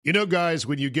You know, guys,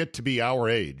 when you get to be our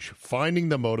age, finding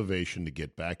the motivation to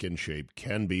get back in shape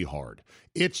can be hard.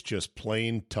 It's just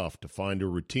plain tough to find a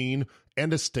routine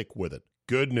and to stick with it.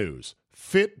 Good news.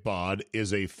 Fitbod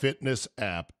is a fitness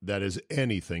app that is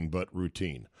anything but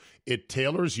routine. It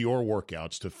tailors your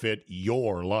workouts to fit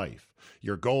your life,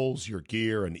 your goals, your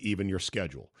gear, and even your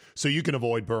schedule, so you can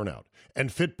avoid burnout. And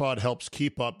Fitbod helps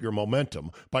keep up your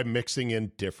momentum by mixing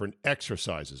in different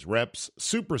exercises, reps,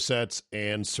 supersets,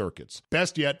 and circuits.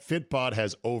 Best yet, Fitbod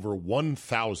has over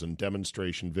 1,000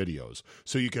 demonstration videos,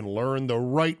 so you can learn the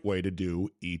right way to do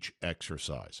each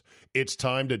exercise. It's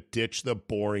time to ditch the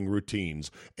boring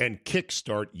routines and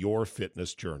kickstart your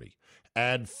fitness journey.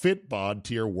 Add Fitbod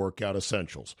to your workout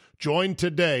essentials. Join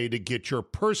today to get your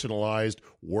personalized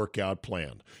workout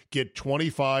plan. Get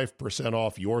 25%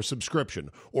 off your subscription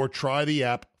or try the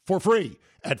app for free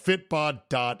at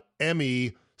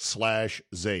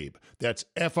fitbod.me/Zabe. That's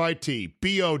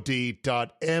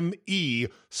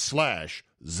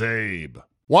fitbod.me/Zabe.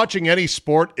 Watching any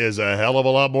sport is a hell of a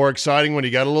lot more exciting when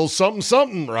you got a little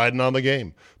something riding on the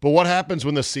game. But what happens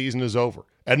when the season is over?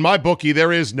 At MyBookie,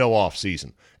 there is no off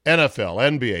season. NFL,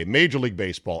 NBA, Major League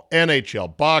Baseball,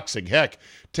 NHL, boxing, heck,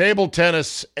 table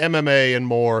tennis, MMA, and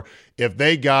more. If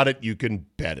they got it, you can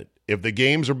bet it. If the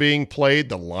games are being played,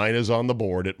 the line is on the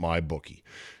board at MyBookie.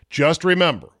 Just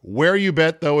remember, where you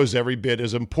bet, though, is every bit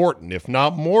as important, if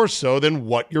not more so, than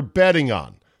what you're betting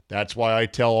on. That's why I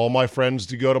tell all my friends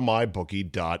to go to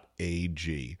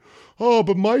mybookie.ag. Oh,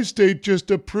 but my state just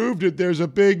approved it. There's a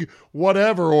big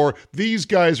whatever, or these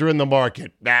guys are in the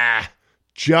market. Nah,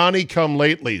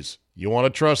 Johnny-come-latelys. You want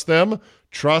to trust them?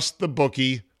 Trust the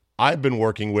bookie I've been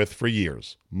working with for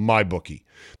years, MyBookie.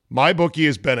 MyBookie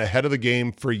has been ahead of the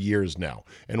game for years now.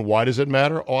 And why does it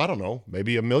matter? Oh, I don't know,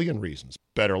 maybe a million reasons.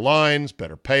 Better lines,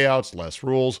 better payouts, less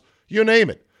rules, you name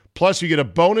it. Plus, you get a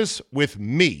bonus with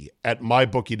me at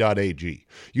mybookie.ag.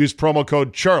 Use promo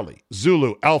code Charlie,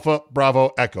 Zulu, Alpha,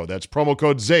 Bravo, Echo. That's promo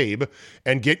code ZABE,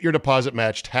 and get your deposit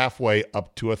matched halfway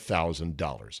up to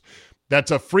 $1,000.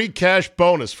 That's a free cash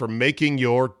bonus for making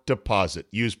your deposit.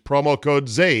 Use promo code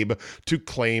ZABE to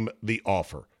claim the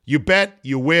offer. You bet,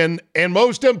 you win, and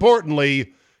most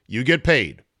importantly, you get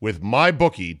paid with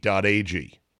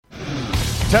mybookie.ag.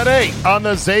 Today on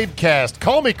the Zabecast,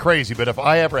 call me crazy, but if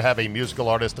I ever have a musical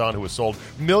artist on who has sold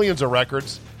millions of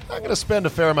records, I'm going to spend a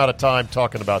fair amount of time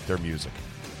talking about their music.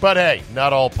 But hey,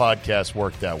 not all podcasts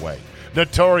work that way.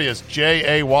 Notorious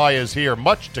J.A.Y. is here,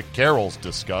 much to Carol's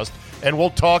disgust, and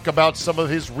we'll talk about some of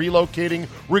his relocating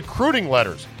recruiting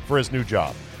letters for his new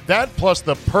job. That plus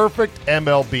the perfect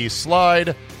MLB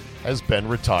slide has been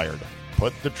retired.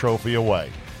 Put the trophy away.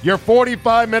 Your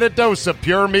 45-minute dose of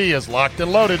pure me is locked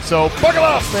and loaded, so buckle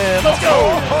up, man. Let's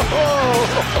go.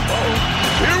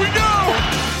 Here we go.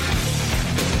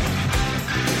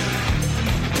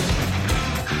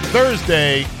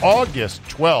 Thursday, August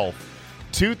 12th,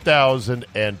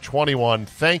 2021.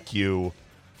 Thank you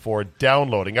for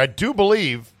downloading. I do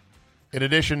believe, in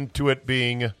addition to it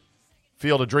being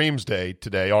Field of Dreams Day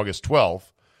today, August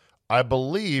 12th, I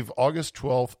believe August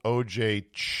 12th, OJ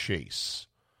Chase.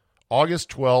 August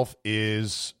 12th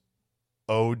is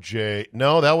OJ.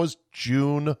 No, that was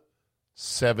June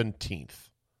 17th.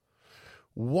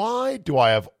 Why do I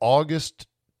have August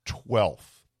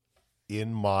 12th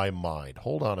in my mind?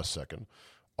 Hold on a second.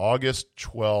 August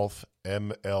 12th,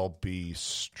 MLB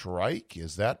strike.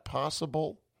 Is that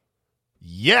possible?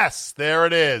 Yes, there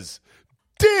it is.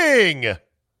 Ding!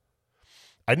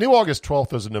 I knew August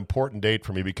 12th was an important date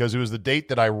for me because it was the date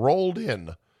that I rolled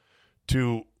in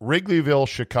to Wrigleyville,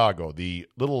 Chicago, the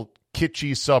little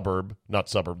kitschy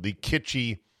the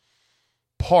kitschy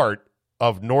part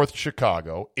of North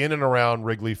Chicago, in and around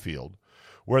Wrigley Field,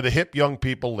 where the hip young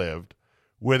people lived,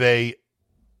 with a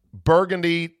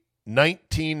burgundy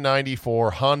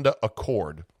 1994 Honda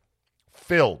Accord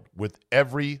filled with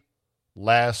every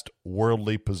last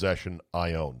worldly possession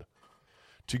I owned,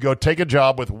 to go take a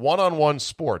job with One-on-One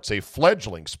Sports, a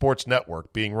fledgling sports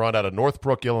network being run out of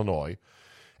Northbrook, Illinois.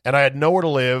 And I had nowhere to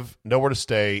live, nowhere to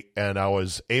stay, and I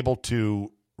was able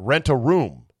to rent a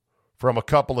room from a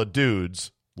couple of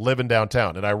dudes living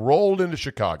downtown. And I rolled into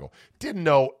Chicago. Didn't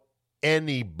know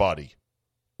anybody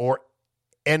or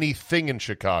anything in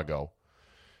Chicago,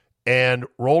 and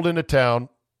rolled into town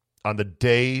on the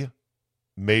day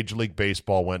Major League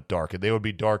Baseball went dark. And they would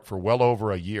be dark for well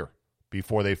over a year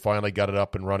before they finally got it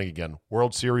up and running again.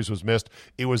 World Series was missed.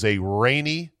 It was a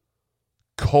rainy,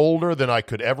 colder than I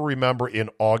could ever remember in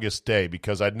August day,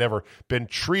 because I'd never been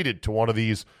treated to one of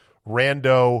these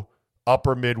rando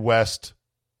upper Midwest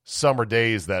summer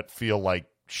days that feel like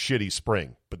shitty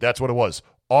spring. But that's what it was.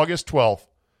 August 12th,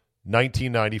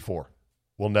 1994.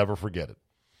 We'll never forget it.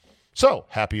 So,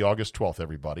 happy August 12th,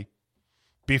 everybody.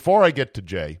 Before I get to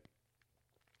Jay,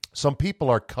 some people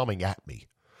are coming at me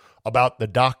about the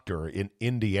doctor in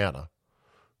Indiana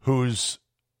whose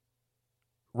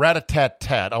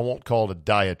rat-a-tat-tat, I won't call it a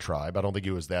diatribe, I don't think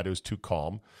it was that, it was too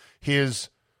calm, his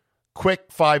quick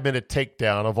 5-minute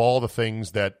takedown of all the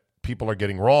things that people are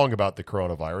getting wrong about the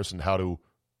coronavirus and how to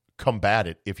combat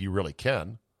it if you really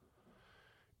can,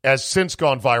 has since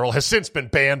gone viral, has since been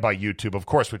banned by YouTube, of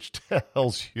course, which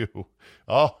tells you,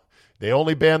 oh, they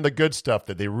only ban the good stuff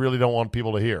that they really don't want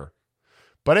people to hear.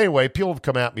 But anyway, people have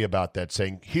come at me about that,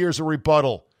 saying, here's a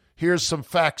rebuttal, here's some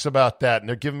facts about that, and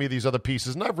they're giving me these other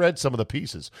pieces, and I've read some of the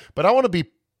pieces. But I want to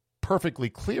be perfectly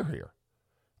clear here.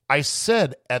 I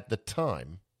said at the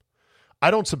time, I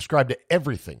don't subscribe to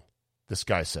everything this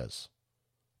guy says.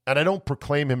 And I don't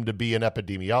proclaim him to be an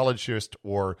epidemiologist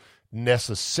or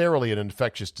necessarily an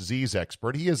infectious disease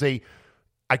expert. He is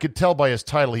I could tell by his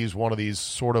title, he's one of these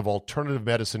sort of alternative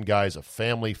medicine guys, a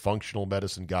family functional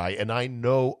medicine guy. And I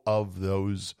know of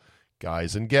those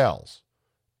guys and gals.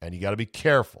 And you got to be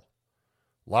careful.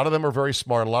 A lot of them are very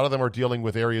smart. A lot of them are dealing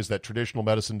with areas that traditional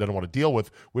medicine doesn't want to deal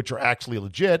with, which are actually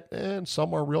legit. And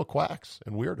some are real quacks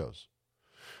and weirdos.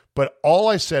 But all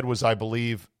I said was I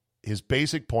believe his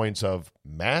basic points of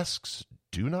masks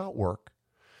do not work,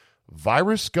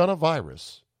 virus gonna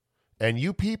virus, and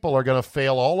you people are going to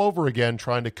fail all over again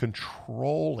trying to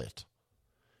control it,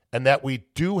 and that we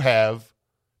do have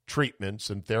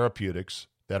treatments and therapeutics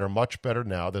that are much better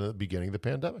now than at the beginning of the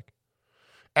pandemic.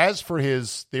 As for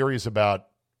his theories about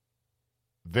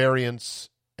variants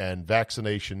and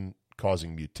vaccination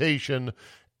causing mutation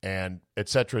and et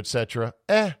cetera,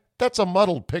 that's a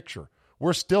muddled picture.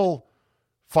 We're still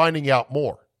finding out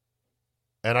more.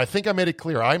 And I think I made it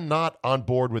clear, I'm not on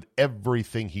board with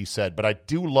everything he said, but I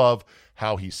do love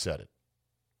how he said it.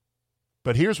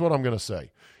 But here's what I'm going to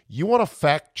say. You want to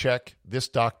fact check this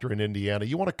doctor in Indiana?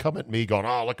 You want to come at me going,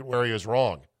 oh, look at where he was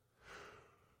wrong.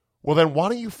 Well, then why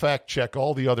don't you fact check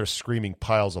all the other screaming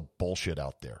piles of bullshit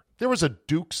out there? There was a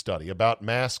Duke study about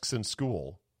masks in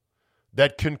school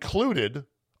that concluded,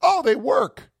 oh, they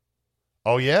work.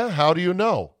 Oh, yeah? How do you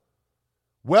know?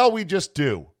 Well, we just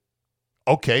do.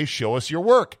 Okay, show us your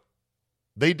work.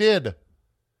 They did.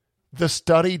 The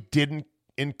study didn't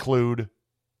include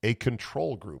a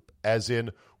control group, as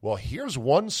in, well, here's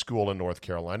one school in North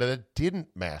Carolina that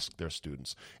didn't mask their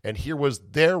students, and here was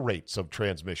their rates of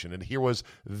transmission, and here was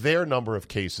their number of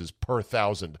cases per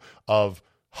 1,000 of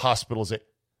hospitalization.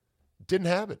 Didn't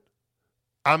have it.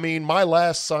 I mean, my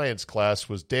last science class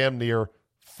was damn near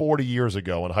 40 years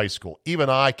ago in high school. Even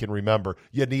I can remember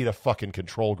you need a fucking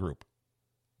control group.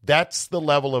 That's the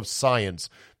level of science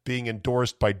being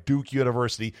endorsed by Duke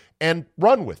University and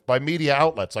run with by media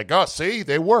outlets like, oh, see,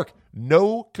 they work.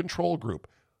 No control group.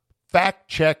 Fact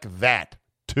check that,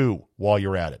 too, while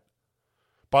you're at it.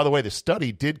 By the way, the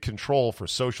study did control for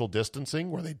social distancing,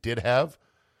 where they did have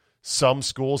some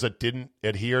schools that didn't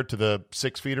adhere to the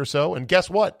 6 feet or so. And guess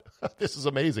what? This is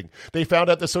amazing. They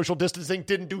found out the social distancing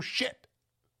didn't do shit.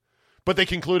 But they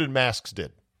concluded masks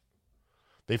did.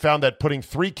 They found that putting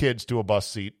 3 kids to a bus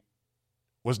seat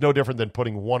was no different than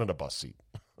putting 1 in a bus seat.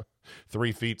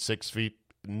 3 feet, 6 feet,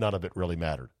 none of it really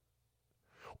mattered.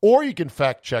 Or you can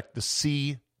fact check the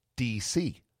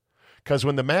CDC. Because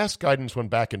when the mask guidance went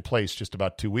back in place just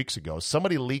about 2 weeks ago,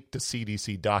 somebody leaked a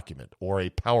CDC document or a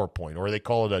PowerPoint, or they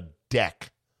call it a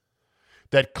deck,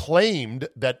 that claimed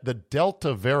that the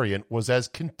Delta variant was as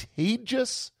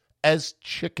contagious as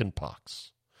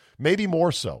chickenpox. Maybe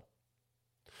more so.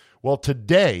 Well,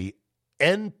 today,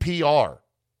 NPR,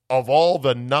 of all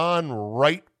the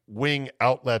non-right-wing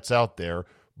outlets out there,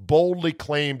 boldly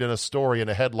claimed in a story in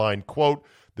a headline, quote,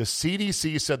 the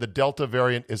CDC said the Delta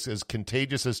variant is as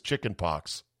contagious as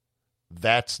chickenpox.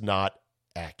 That's not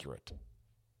accurate.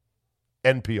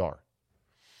 NPR.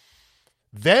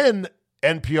 Then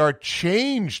NPR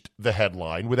changed the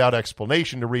headline without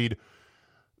explanation to read,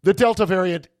 the Delta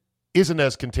variant isn't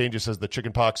as contagious as the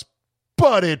chickenpox,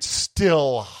 but it's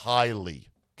still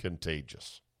highly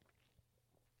contagious.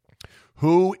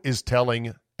 Who is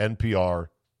telling NPR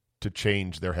to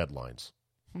change their headlines?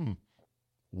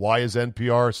 Why is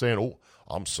NPR saying, oh,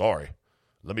 I'm sorry,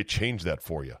 let me change that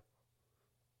for you?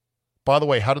 By the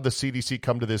way, how did the CDC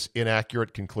come to this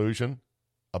inaccurate conclusion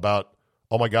about,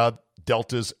 oh my God,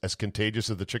 Delta's as contagious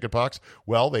as the chickenpox?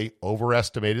 Well, they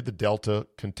overestimated the Delta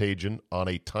contagion on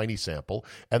a tiny sample,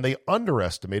 and they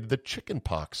underestimated the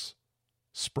chickenpox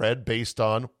spread based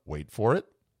on, wait for it,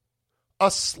 a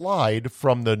slide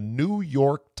from the New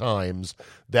York Times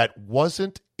that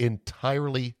wasn't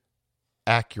entirely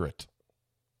accurate,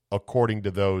 according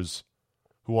to those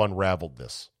who unraveled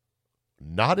this.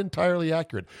 Not entirely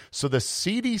accurate. So the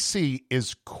CDC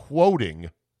is quoting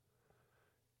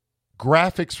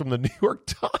graphics from the New York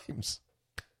Times.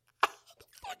 The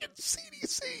fucking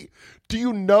CDC. Do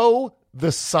you know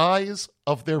the size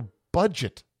of their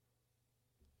budget?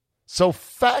 So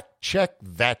fact check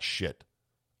that shit.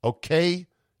 Okay,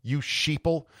 you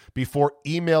sheeple, before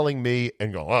emailing me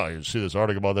and go, oh, you see this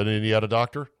article about that Indiana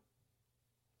doctor?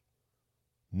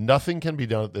 Nothing can be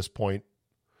done at this point.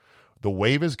 The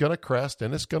wave is going to crest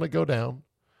and it's going to go down.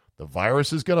 The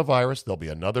virus is going to virus. There'll be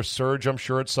another surge, I'm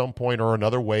sure, at some point, or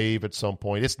another wave at some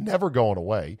point. It's never going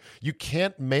away. You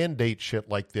can't mandate shit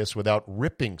like this without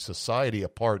ripping society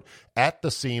apart at the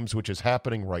seams, which is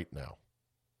happening right now.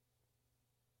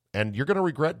 And you're going to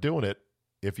regret doing it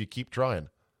if you keep trying.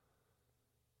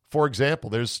 For example,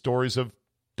 there's stories of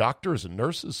doctors and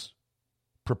nurses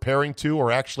preparing to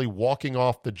or actually walking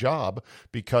off the job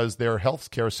because their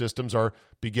healthcare systems are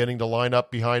beginning to line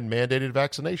up behind mandated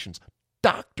vaccinations.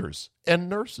 Doctors and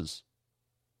nurses.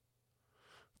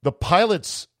 The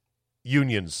pilots'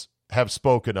 unions have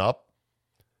spoken up,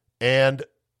 and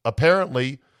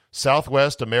apparently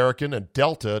Southwest, American, and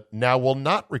Delta now will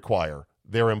not require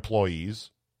their employees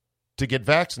to get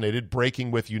vaccinated, breaking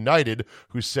with United,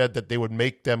 who said that they would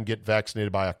make them get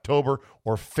vaccinated by October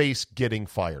or face getting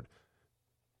fired.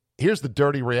 Here's the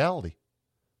dirty reality.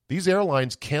 These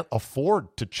airlines can't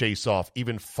afford to chase off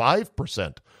even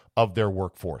 5% of their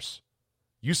workforce.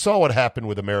 You saw what happened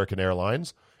with American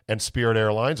Airlines and Spirit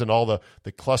Airlines and all the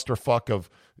clusterfuck of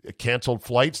canceled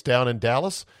flights down in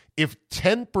Dallas. If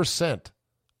 10%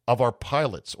 of our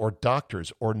pilots or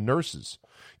doctors or nurses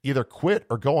either quit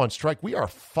or go on strike, we are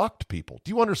fucked, people. Do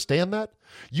you understand that?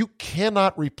 You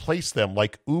cannot replace them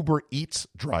like Uber Eats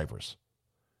drivers.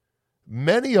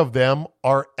 Many of them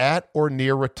are at or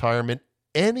near retirement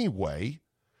anyway.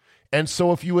 And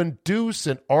so if you induce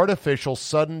an artificial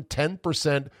sudden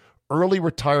 10% early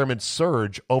retirement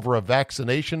surge over a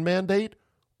vaccination mandate,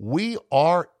 we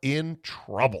are in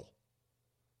trouble.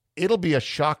 It'll be a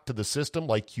shock to the system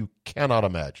like you cannot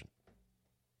imagine.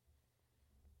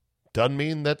 Doesn't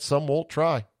mean that some won't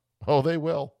try. Oh, they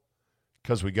will,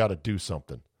 because we got to do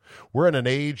something. We're in an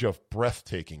age of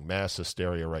breathtaking mass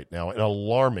hysteria right now and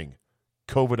alarming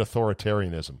COVID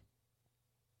authoritarianism.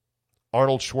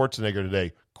 Arnold Schwarzenegger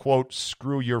today, quote,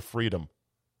 "Screw your freedom."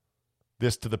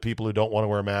 This to the people who don't want to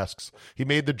wear masks. He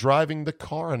made the driving the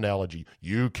car analogy.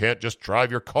 You can't just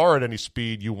drive your car at any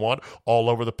speed you want all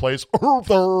over the place.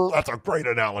 That's a great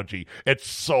analogy. It's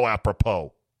so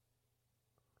apropos.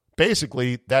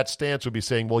 Basically, that stance would be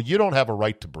saying, well, you don't have a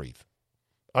right to breathe.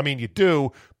 I mean, you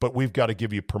do, but we've got to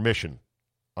give you permission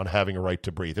on having a right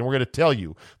to breathe. And we're going to tell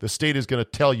you, the state is going to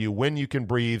tell you when you can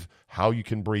breathe, how you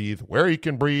can breathe, where you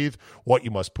can breathe, what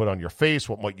you must put on your face,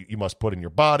 what you must put in your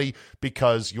body,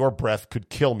 because your breath could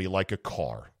kill me like a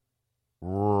car.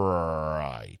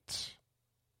 Right.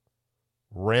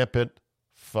 Rampant,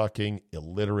 fucking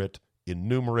illiterate,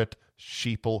 innumerate,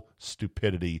 sheeple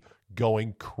stupidity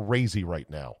going crazy right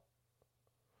now.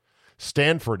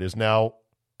 Stanford is now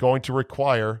going to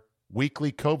require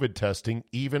weekly COVID testing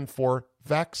even for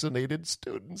vaccinated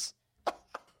students.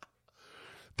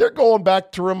 They're going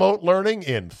back to remote learning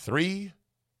in 3,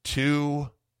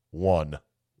 2, 1.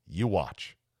 You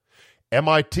watch.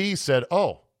 MIT said,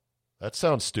 oh, that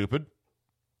sounds stupid.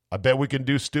 I bet we can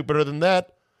do stupider than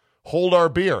that. Hold our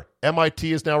beer.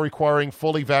 MIT is now requiring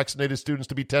fully vaccinated students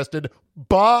to be tested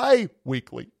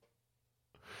bi-weekly.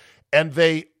 And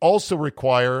they also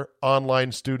require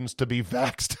online students to be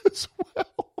vaxxed as well.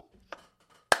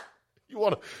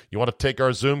 You want to take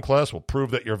our Zoom class? We'll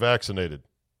prove that you're vaccinated.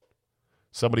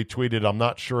 Somebody tweeted, I'm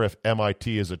not sure if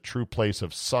MIT is a true place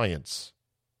of science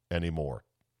anymore.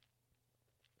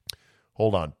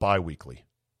 Hold on, bi-weekly.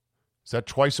 Is that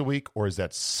twice a week or is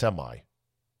that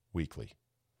semi-weekly?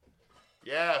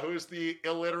 Yeah, who's the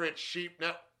illiterate sheep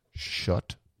now?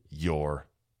 Shut your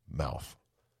mouth.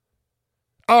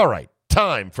 All right,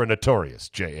 time for Notorious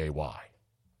J-A-Y.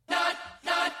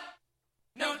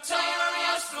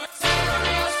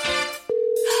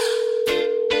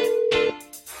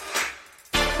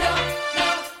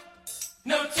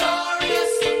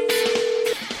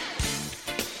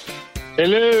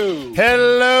 Hello.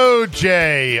 Hello,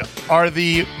 Jay. Are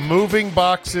the moving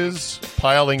boxes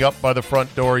piling up by the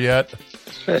front door yet?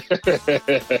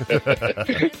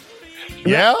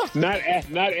 Yeah? Not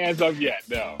as of yet,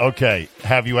 no. Okay.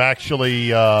 Have you actually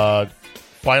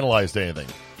finalized anything?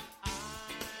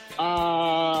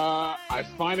 I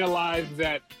finalized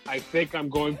that I think I'm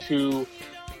going to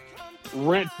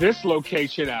rent this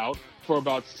location out for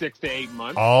about 6 to 8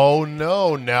 months. Oh,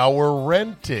 no. Now we're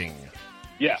renting.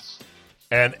 Yes.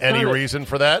 And any reason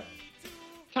for that?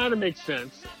 kind of makes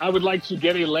sense. I would like to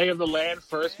get a lay of the land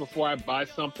first before I buy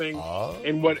something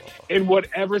in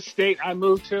whatever state I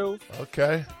move to.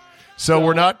 Okay. So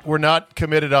we're not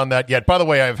committed on that yet. By the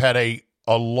way, I've had a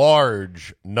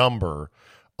large number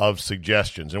of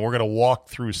suggestions, and we're going to walk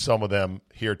through some of them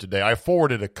here today. I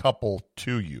forwarded a couple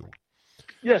to you.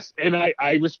 Yes, and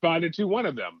I responded to one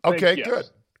of them. Okay,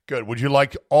 yes. Good. Would you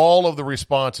like all of the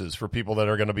responses for people that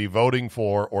are going to be voting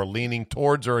for or leaning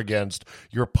towards or against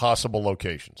your possible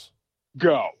locations?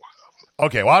 Go.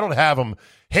 Okay, well, I don't have them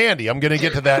handy. I'm going to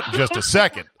get to that in just a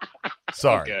second.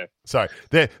 Sorry. Okay. Sorry.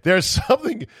 There's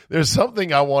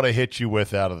something I want to hit you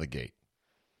with out of the gate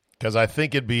because I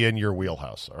think it'd be in your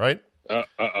wheelhouse, all right?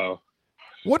 Uh-oh.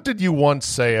 What did you once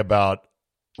say about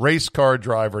race car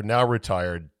driver, now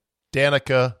retired,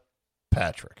 Danica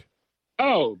Patrick?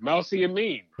 Oh, mousy and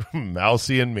mean.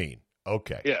 Mousy and mean.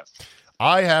 Okay. Yes.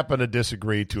 I happen to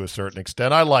disagree to a certain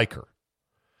extent. I like her.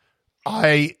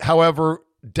 I, however,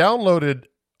 downloaded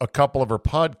a couple of her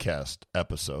podcast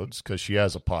episodes because she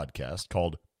has a podcast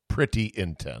called Pretty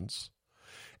Intense.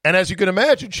 And as you can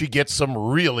imagine, she gets some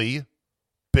really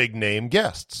big name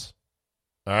guests.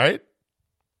 All right?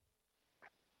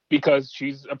 Because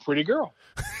she's a pretty girl.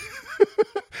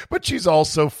 But she's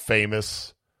also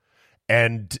famous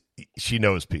and she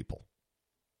knows people.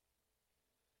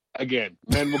 Again,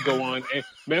 men will go on.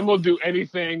 Men will do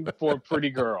anything for a pretty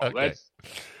girl. Okay.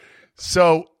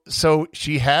 So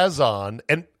she has on,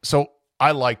 and so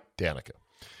I like Danica.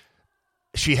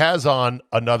 She has on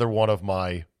another one of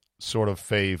my sort of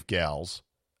fave gals,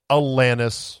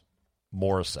 Alanis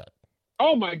Morissette.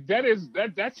 Oh my,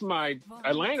 that's my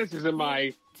Alanis is in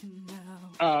my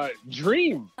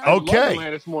dream. I love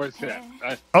Alanis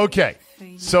Morissette. Okay,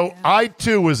 so I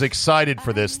too was excited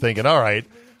for this, thinking, all right,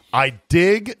 I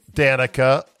dig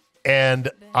Danica and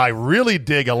I really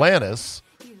dig Alanis,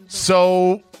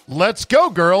 so let's go,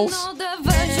 girls.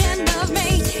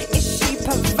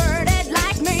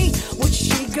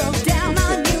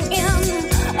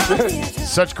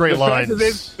 Such great lines.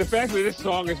 The fact that this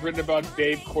song is written about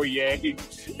Dave Coulier,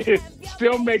 it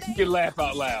still makes me laugh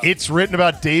out loud. It's written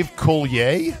about Dave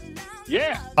Coulier?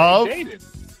 Yeah. Dated.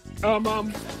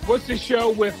 What's the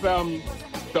show with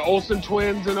the Olsen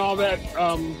twins and all that?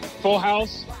 Full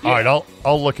House? Yeah. All right,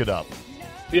 I'll look it up.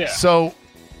 Yeah. So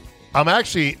I'm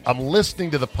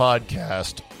listening to the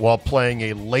podcast while playing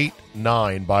a late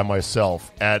 9 by myself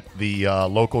at the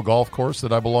local golf course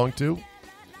that I belong to.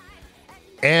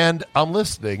 And I'm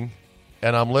listening,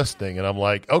 and I'm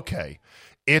like, okay,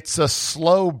 it's a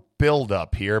slow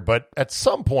build-up here, but at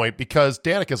some point, because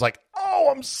Danica's like, oh,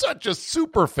 I'm such a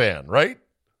super fan, right?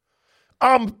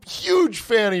 I'm a huge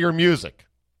fan of your music.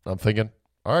 I'm thinking,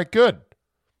 all right, good.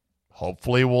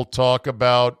 Hopefully we'll talk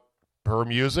about her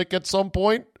music at some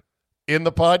point in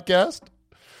the podcast,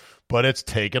 but it's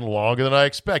taken longer than I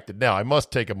expected. Now, I must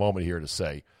take a moment here to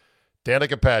say,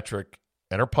 Danica Patrick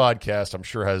and her podcast, I'm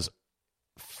sure, has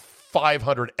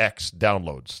 500x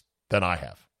downloads than I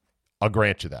have. I'll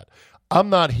grant you that. I'm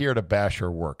not here to bash her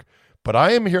work, but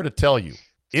I am here to tell you,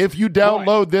 if you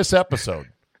download this episode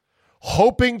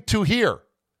hoping to hear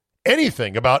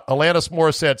anything about Alanis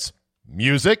Morissette's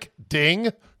music,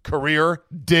 ding, career,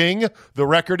 ding, the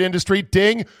record industry,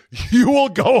 ding, you will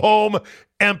go home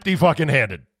empty fucking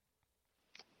handed.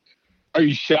 Are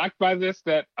you shocked by this,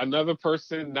 that another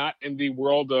person not in the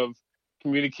world of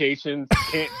communications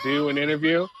can't do an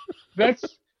interview?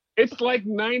 It's like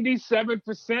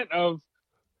 97% of,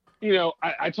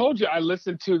 I told you I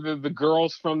listened to the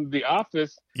girls from The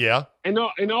Office. Yeah. And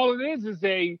all it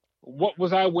is what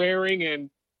was I wearing? And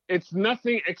it's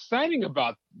nothing exciting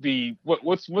about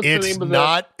what's the name of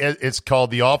that? It's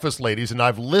called The Office Ladies, and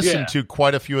I've listened to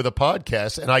quite a few of the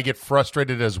podcasts, and I get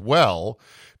frustrated as well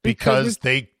because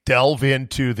they delve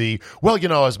into I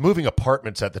was moving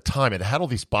apartments at the time and had all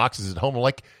these boxes at home. I'm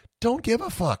like, don't give a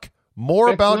fuck. More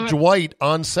about Dwight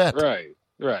on set. Right.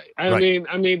 I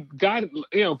mean, God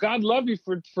love you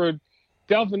for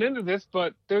delving into this,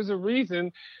 but there's a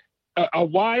reason. A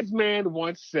wise man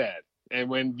once said, and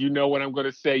when you know what I'm going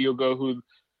to say, you'll go,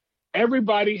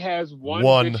 everybody has one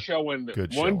good show in them.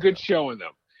 Good show in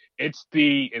them.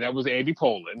 And that was Andy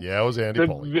Pollin. Yeah, it was Andy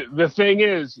Pollin. The thing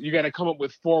is, you got to come up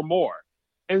with 4 more.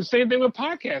 And same thing with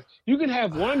podcasts. You can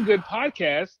have one good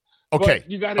podcast, but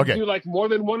you got to do like more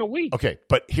than one a week. Okay,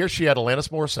 but here she had Alanis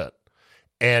Morissette,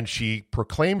 and she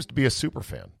proclaims to be a super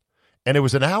fan. And it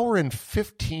was an hour and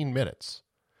 15 minutes.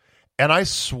 And I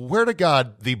swear to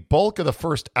God, the bulk of the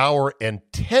first hour and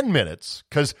 10 minutes,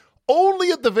 because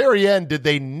only at the very end did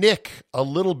they nick a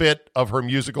little bit of her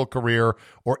musical career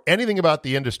or anything about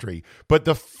the industry. But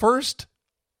the first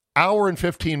hour and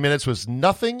 15 minutes was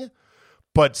nothing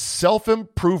but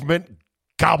self-improvement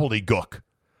gobbledygook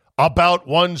about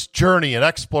one's journey and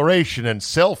exploration and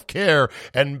self-care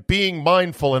and being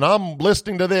mindful, and I'm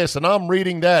listening to this and I'm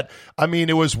reading that. I mean,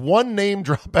 it was one name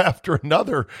drop after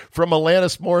another from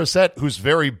Alanis Morissette, who's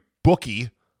very booky,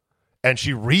 and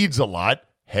she reads a lot.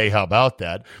 Hey, how about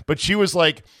that? But she was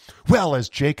like, well, as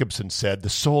Jacobson said, the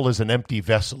soul is an empty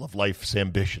vessel of life's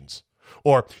ambitions.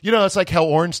 Or, it's like how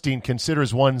Ornstein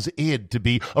considers one's id to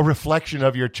be a reflection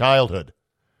of your childhood.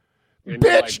 And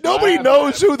bitch, nobody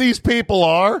knows who these people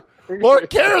are or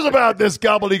cares about this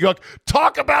gobbledygook.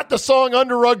 Talk about the song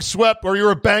Under Rug Swept where you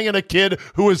were banging a kid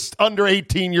who was under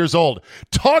 18 years old.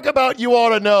 Talk about You Ought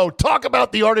to Know. Talk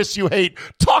about the artists you hate.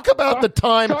 Talk about the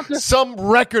time some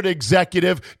record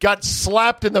executive got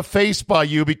slapped in the face by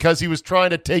you because he was trying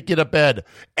to take you to bed.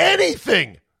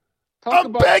 Anything.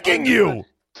 I'm begging you.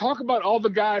 Talk about all the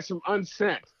guys from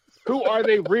Unsent. Who are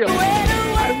they really?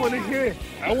 I want to hear it.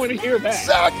 I want to hear that.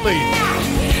 Exactly.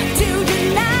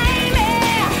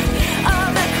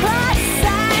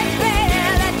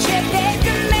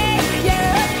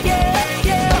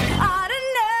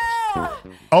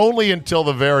 Only until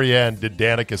the very end did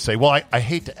Danica say, well, I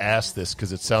hate to ask this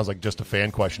because it sounds like just a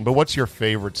fan question, but what's your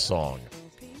favorite song?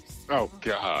 Oh,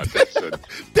 God.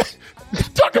 That's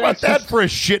Talk about that for a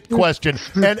shit question.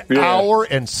 An hour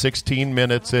and 16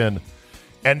 minutes in.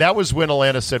 And that was when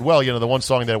Alanis said, well, the one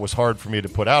song that was hard for me to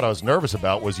put out, I was nervous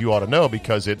about, was You Ought to Know,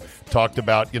 because it talked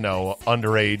about,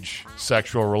 underage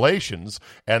sexual relations.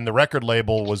 And the record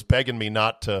label was begging me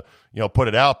not to, put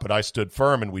it out, but I stood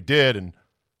firm, and we did. And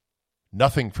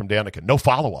nothing from Danica. No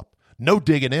follow-up. No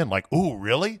digging in. Like, ooh,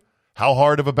 really? How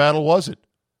hard of a battle was it?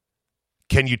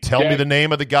 Can you tell me the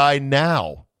name of the guy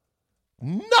now?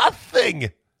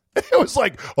 Nothing. It was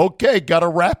like, okay, got to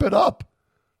wrap it up.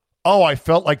 Oh, I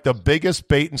felt like the biggest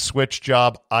bait and switch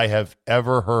job I have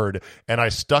ever heard, and I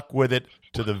stuck with it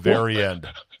to the very end.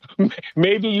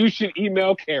 Maybe you should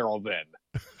email Carol then.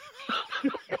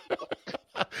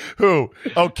 Who?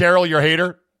 Oh, Carol, your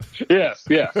hater? Yes.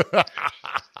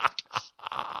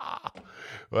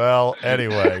 Well,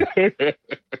 anyway.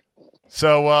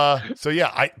 So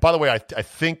yeah, by the way, I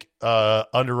think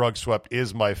Under Rug Swept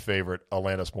is my favorite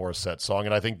Alanis Morissette song,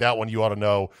 and I think that one, You Ought to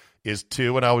Know, is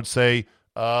 2, and I would say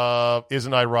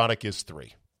Isn't Ironic is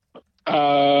 3. What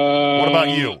about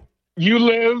you? You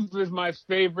Live is my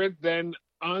favorite, then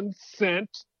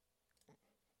Unsent.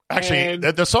 Actually,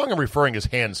 the song I'm referring is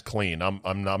Hands Clean.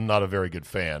 I'm not a very good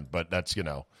fan, but that's, there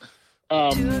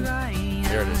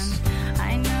it is.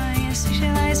 I know you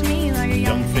socialize me like a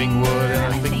young thing would,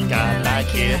 and I think I like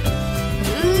it.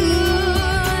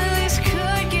 Ooh, this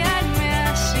could get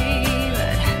messy,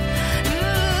 but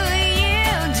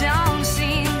you don't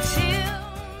seem to.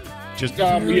 Just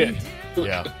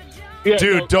yeah.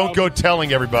 Dude, don't go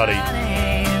telling everybody.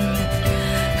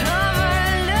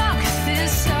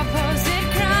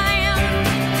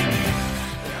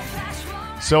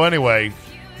 So anyway.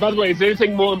 By the way, is there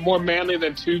anything more manly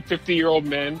than two 50-year-old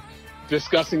men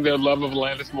discussing their love of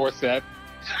Alanis Morissette?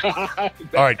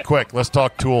 All right, quick. Let's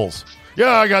talk tools.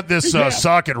 Yeah, I got this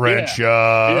socket wrench.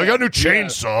 I got a new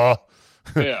chainsaw.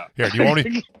 Yeah. Here, do you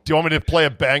want me to play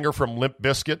a banger from Limp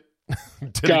Bizkit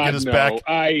to get us back?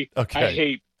 I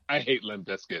hate Limp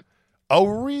Bizkit. Oh,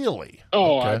 really?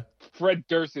 Oh, okay. Fred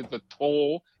Durst is a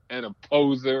toll and a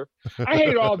poser. I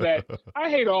hate all that. I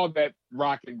hate all that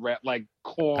rock and rap like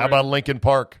Korn. How about Linkin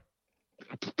Park?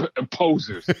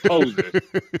 Posers. How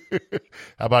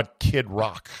about Kid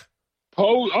Rock?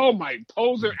 Oh my,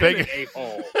 poser and an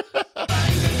a-hole.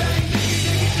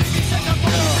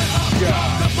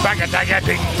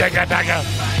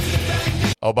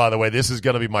 Oh, by the way, this is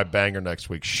going to be my banger next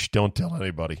week. Shh, don't tell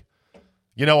anybody.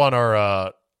 On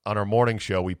our morning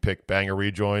show, we pick banger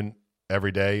rejoin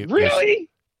every day. Really?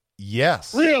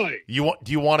 Yes. Really? Do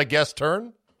you want a guest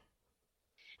turn?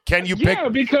 Can you pick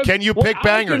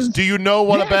bangers? Do you know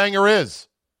what a banger is?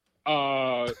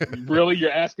 Really?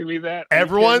 You're asking me that?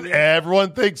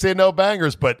 Everyone thinks they know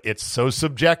bangers, but it's so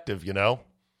subjective,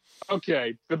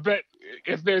 Okay.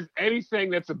 If there's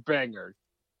anything that's a banger,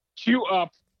 cue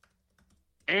up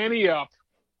Annie Up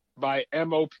by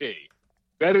M.O.P.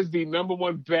 That is the number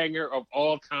one banger of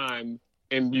all time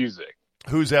in music.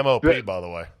 Who's M.O.P., by the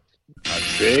way?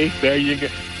 See? There you go.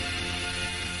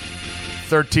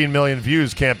 13 million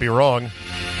views, can't be wrong.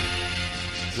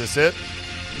 Is this it?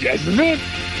 Yes, it's it.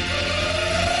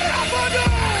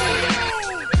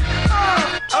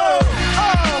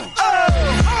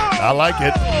 I like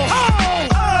it.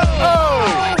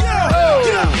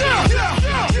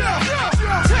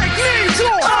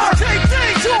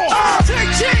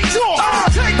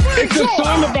 It's a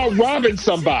song about robbing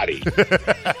somebody.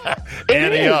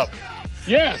 Annie Up.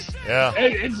 Yes.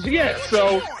 Yeah.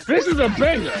 So this is a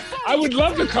banger. I would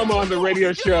love to come on the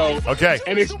radio show. Okay.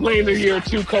 And explain to your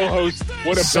two co-hosts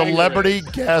what a celebrity banger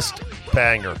is. guest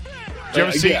banger. Did you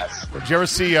ever see? Yes. Did you ever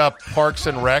see Parks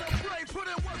and Rec?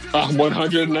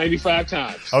 195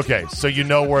 times. Okay, so you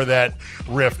know where that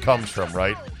riff comes from,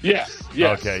 right? Yes.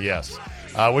 Okay, yes.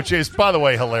 Which is, by the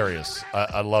way, hilarious.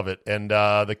 I love it. And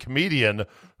the comedian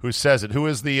who says it, who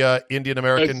is the Indian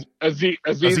American? Aziz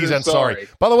Ansari.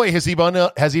 By the way, has he been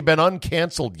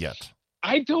uncanceled yet?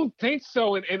 I don't think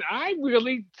so. And I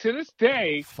really, to this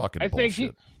day, Fucking I think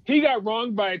bullshit. he got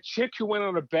wronged by a chick who went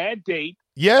on a bad date.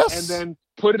 Yes. And then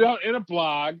put it out in a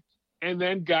blog and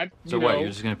then got, So what, you're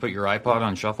just going to put your iPod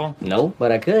on shuffle? No,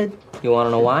 but I could. You want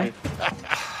to know why?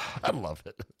 I love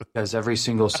it. Because every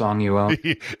single song you own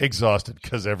Exhausted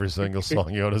because every single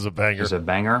song you own is a banger. is a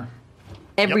banger?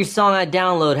 Every song I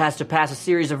download has to pass a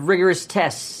series of rigorous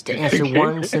tests to answer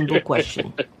one simple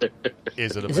question.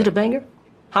 Is it a Is it a banger?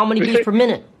 How many beats per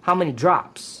minute? How many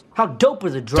drops? How dope are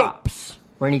the drops?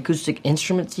 Were any acoustic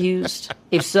instruments used?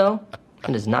 If so,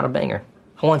 it is not a banger.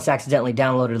 I once accidentally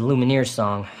downloaded a Lumineers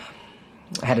song.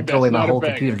 I had to throw away my whole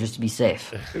computer just to be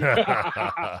safe.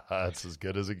 That's as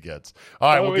good as it gets. All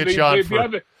right, we'll get you on for...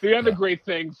 The other great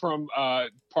thing from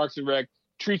Parks and Rec,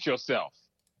 treat yourself.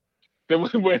 Then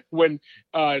when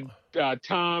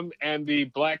Tom and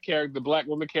the black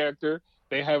woman character,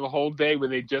 they have a whole day where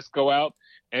they just go out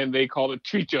and they call it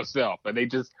treat yourself, and they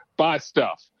just buy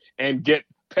stuff and get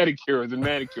pedicures and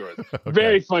manicures. Okay.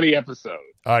 Very funny episode.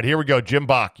 All right, here we go. Jim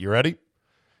Bach, you ready?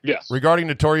 Yes. Regarding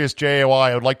Notorious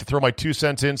J.O.I., I would like to throw my 2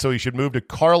 cents in so he should move to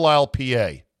Carlisle,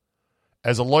 PA.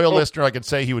 As a loyal listener, I could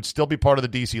say he would still be part of the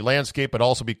D.C. landscape, but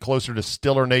also be closer to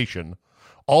Stiller Nation.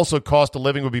 Also, cost of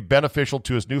living would be beneficial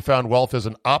to his newfound wealth as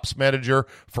an ops manager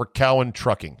for Cowan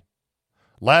Trucking.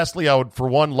 Lastly, I would, for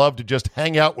one, love to just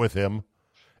hang out with him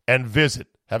and visit,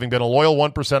 having been a loyal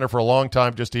 1%er for a long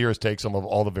time, just to hear his takes on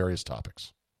all the various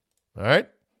topics. All right?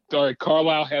 Sorry,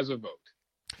 Carlisle has a vote.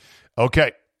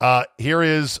 Okay. Here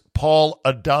is Paul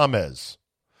Adames.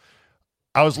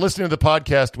 I was listening to the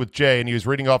podcast with Jay, and he was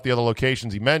reading off the other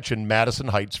locations. He mentioned Madison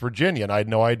Heights, Virginia, and I had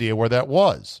no idea where that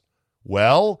was.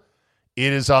 Well,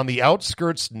 it is on the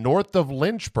outskirts north of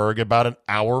Lynchburg, about an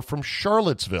hour from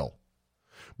Charlottesville.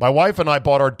 My wife and I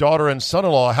bought our daughter and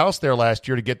son-in-law a house there last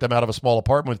year to get them out of a small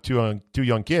apartment with two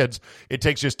young kids. It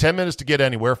takes just 10 minutes to get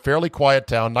anywhere. Fairly quiet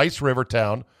town, nice river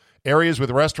town, areas with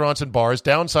restaurants and bars.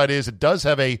 Downside is it does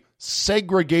have a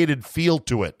segregated feel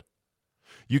to it.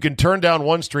 You can turn down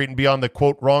one street and be on the,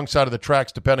 quote, wrong side of the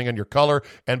tracks depending on your color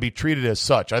and be treated as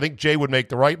such. I think Jay would make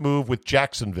the right move with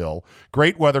Jacksonville.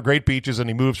 Great weather, great beaches, and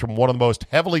he moves from one of the most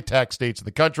heavily taxed states in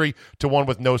the country to one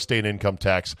with no state income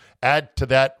tax. Add to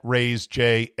that raise,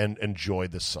 Jay, and enjoy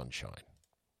the sunshine.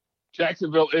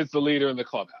 Jacksonville is the leader in the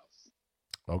clubhouse.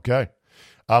 Okay.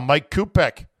 Mike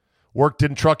Kupek worked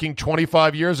in trucking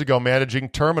 25 years ago, managing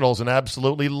terminals, and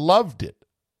absolutely loved it.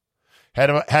 Had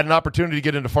an opportunity to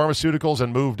get into pharmaceuticals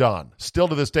and moved on. Still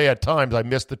to this day, at times, I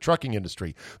miss the trucking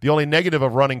industry. The only negative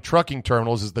of running trucking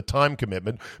terminals is the time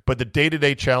commitment, but the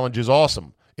day-to-day challenge is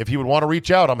awesome. If he would want to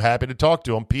reach out, I'm happy to talk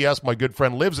to him. P.S. My good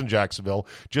friend lives in Jacksonville.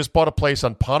 Just bought a place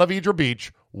on Ponte Vedra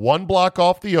Beach, 1 block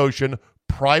off the ocean,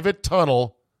 private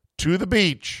tunnel to the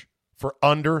beach for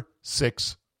under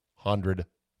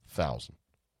 $600,000.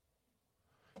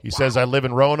 He says, I live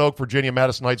in Roanoke, Virginia.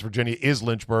 Madison Heights, Virginia is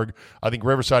Lynchburg. I think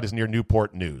Riverside is near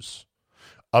Newport News.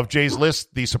 Of Jay's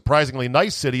list, the surprisingly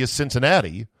nice city is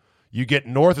Cincinnati. You get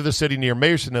north of the city near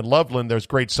Mason and Loveland. There's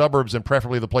great suburbs and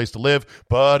preferably the place to live,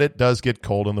 but it does get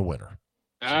cold in the winter.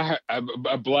 A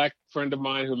black friend of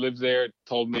mine who lives there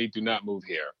told me, do not move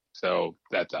here. So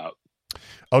that's out.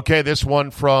 Okay, this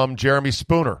one from Jeremy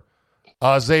Spooner.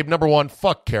 Zabe, number one,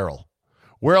 fuck Carol.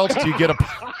 Where else do you get a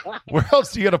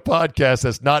podcast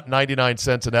that's not 99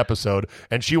 cents an episode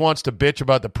and she wants to bitch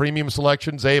about the premium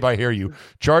selection? Zabe, I hear you.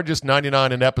 Charge us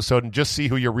 $99 an episode and just see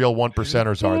who your real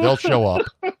 1%ers are. They'll show up.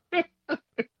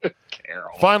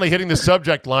 Carol. Finally, hitting the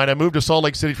subject line, I moved to Salt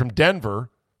Lake City from Denver,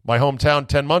 my hometown,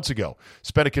 10 months ago.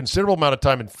 Spent a considerable amount of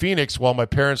time in Phoenix while my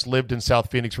parents lived in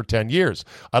South Phoenix for 10 years.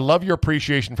 I love your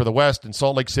appreciation for the West, and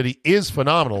Salt Lake City is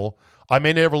phenomenal. I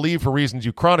may never leave for reasons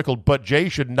you chronicled, but Jay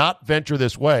should not venture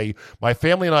this way. My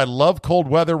family and I love cold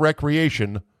weather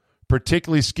recreation,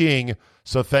 particularly skiing,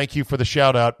 so thank you for the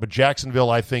shout-out. But Jacksonville,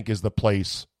 I think, is the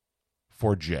place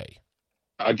for Jay.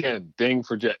 Again, ding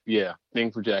for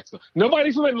Jacksonville.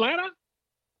 Nobody from Atlanta?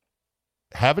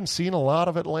 Haven't seen a lot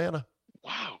of Atlanta.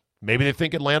 Wow. Maybe they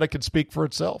think Atlanta could speak for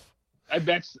itself.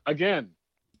 That's, again,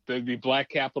 the black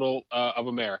capital of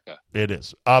America. It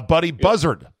is. Buddy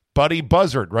Buzzard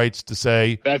writes to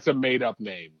say... That's a made-up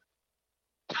name.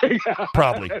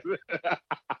 Probably.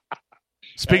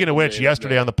 Speaking of which,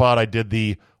 yesterday on the pod, I did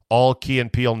the all Key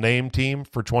and Peele name team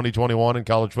for 2021 in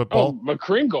college football. Oh,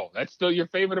 McCringle. That's still your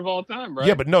favorite of all time, right?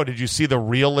 Yeah, but no, did you see the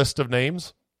real list of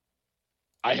names?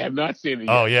 I have not seen it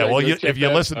yet. Oh, yeah. Well, if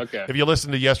you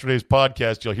listen to yesterday's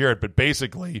podcast, you'll hear it. But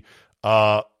basically,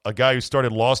 a guy who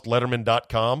started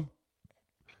LostLetterman.com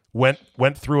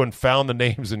went through and found the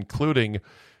names, including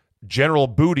General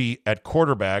Booty at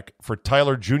quarterback for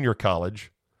Tyler Junior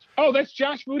College. Oh, that's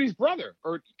Josh Booty's brother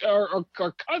or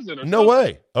cousin. Or no something.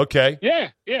 way. Okay. Yeah.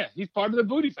 He's part of the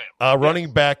Booty family.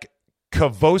 Running back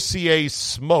Cavossier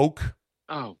Smoke.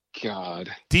 Oh, God.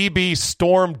 DB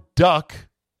Storm Duck.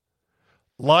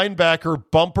 Linebacker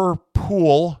Bumper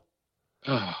Pool.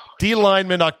 Oh, D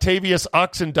lineman Octavius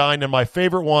Oxendine. And my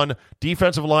favorite one,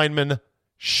 defensive lineman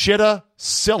Shitta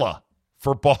Silla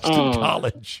for Boston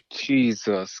College.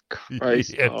 Jesus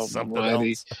Christ. It's something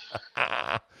almighty.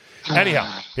 else.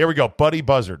 Anyhow, here we go. Buddy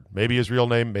Buzzard. Maybe his real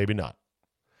name, maybe not.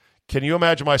 Can you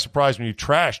imagine my surprise when you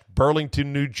trashed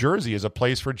Burlington, New Jersey as a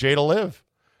place for Jay to live?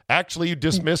 Actually, you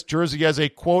dismissed Jersey as a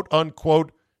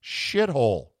quote-unquote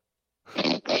shithole.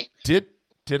 Did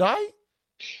I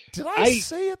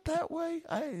say it that way?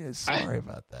 Sorry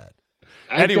about that.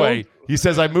 Anyway, he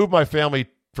says, I moved my family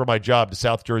for my job to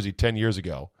South Jersey 10 years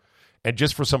ago. And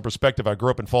just for some perspective, I grew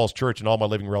up in Falls Church, and all my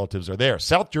living relatives are there.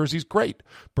 South Jersey's great.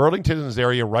 Burlington is an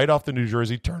area right off the New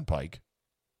Jersey Turnpike.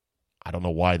 I don't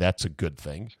know why that's a good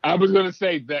thing. I was going to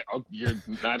say that you're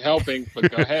not helping,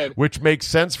 but go ahead. Which makes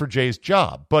sense for Jay's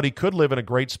job, but he could live in a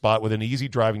great spot within easy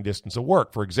driving distance of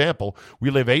work. For example,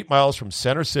 we live 8 miles from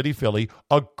Center City, Philly,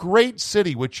 a great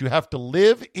city which you have to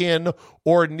live in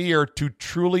or near to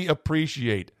truly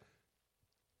appreciate.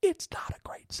 It's not a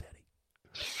great city.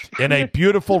 In a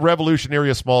beautiful Revolution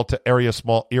small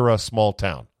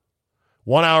town.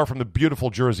 1 hour from the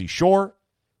beautiful Jersey Shore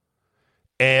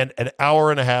and an hour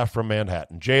and a half from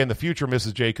Manhattan. Jay in the future,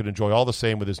 Mrs. J could enjoy all the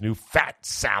same with his new fat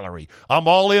salary. I'm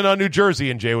all in on New Jersey,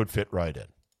 and Jay would fit right in.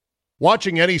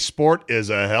 Watching any sport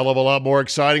is a hell of a lot more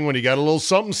exciting when you got a little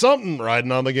something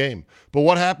riding on the game. But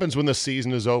what happens when the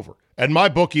season is over? At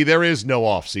MyBookie, there is no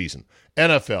off season.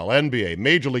 NFL, NBA,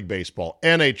 Major League Baseball,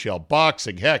 NHL,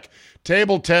 boxing, heck,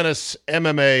 table tennis,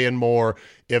 MMA, and more.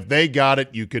 If they got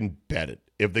it, you can bet it.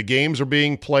 If the games are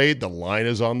being played, the line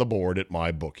is on the board at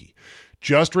MyBookie.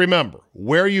 Just remember,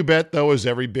 where you bet, though, is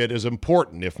every bit as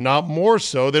important, if not more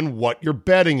so, than what you're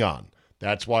betting on.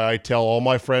 That's why I tell all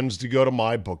my friends to go to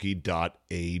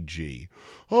mybookie.ag.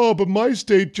 Oh, but my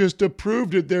state just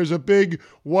approved it. There's a big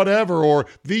whatever, or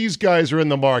these guys are in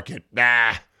the market.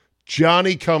 Nah,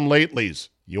 Johnny-come-latelys.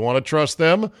 You want to trust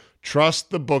them? Trust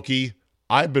the bookie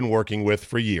I've been working with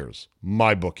for years,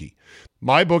 MyBookie.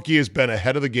 MyBookie has been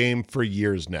ahead of the game for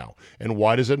years now. And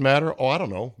why does it matter? Oh, I don't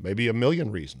know. Maybe a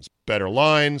million reasons. Better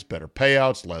lines, better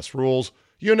payouts, less rules.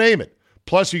 You name it.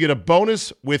 Plus, you get a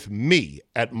bonus with me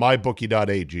at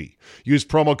mybookie.ag. Use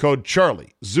promo code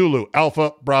Charlie, Zulu,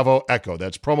 Alpha, Bravo, Echo.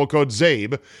 That's promo code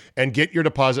ZABE, and get your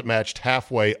deposit matched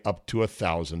halfway up to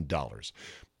 $1,000.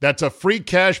 That's a free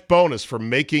cash bonus for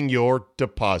making your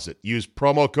deposit. Use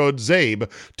promo code ZABE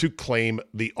to claim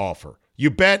the offer.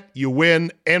 You bet, you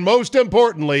win, and most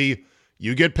importantly,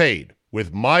 you get paid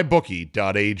with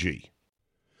mybookie.ag.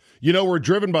 You know, we're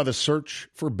driven by the search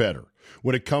for better.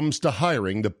 When it comes to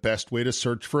hiring, the best way to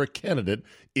search for a candidate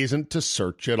isn't to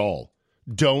search at all.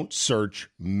 Don't search,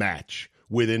 match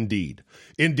with Indeed.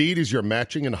 Indeed is your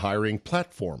matching and hiring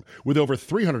platform with over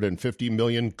 350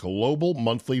 million global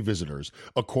monthly visitors,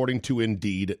 according to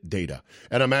Indeed data,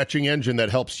 and a matching engine that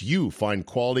helps you find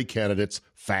quality candidates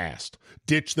fast.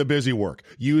 Ditch the busy work.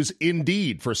 Use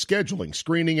Indeed for scheduling,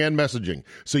 screening, and messaging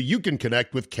so you can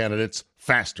connect with candidates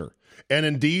faster. And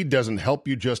Indeed doesn't help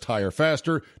you just hire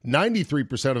faster.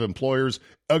 93% of employers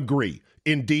agree.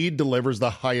 Indeed delivers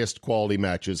the highest quality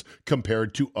matches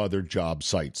compared to other job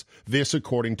sites. This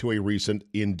according to a recent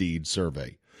Indeed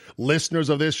survey. Listeners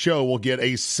of this show will get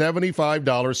a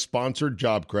 $75 sponsored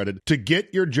job credit to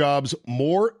get your jobs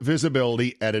more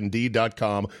visibility at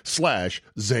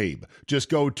Indeed.com/Zabe. Just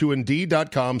go to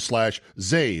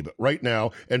Indeed.com/Zabe right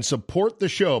now and support the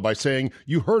show by saying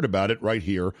you heard about it right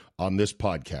here on this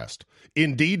podcast.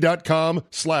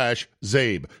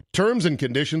 Indeed.com/Zabe. Terms and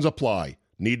conditions apply.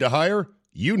 Need to hire?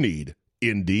 You need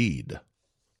Indeed.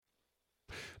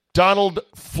 Donald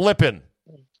Flippin.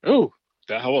 Ooh,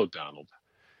 hello, Donald.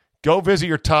 Go visit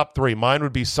your top three. Mine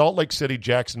would be Salt Lake City,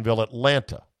 Jacksonville,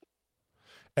 Atlanta.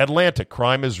 Atlanta,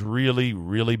 crime is really,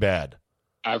 really bad.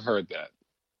 I've heard that.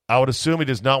 I would assume he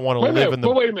does not want to live in the...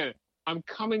 But wait a minute. I'm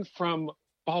coming from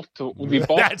Baltimore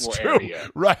That's true. area.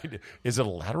 Right. Is it a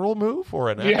lateral move or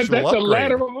an Yeah, actual that's upgrade? a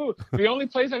lateral move. The only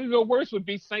place I could go worse would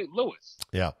be St. Louis.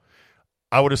 Yeah.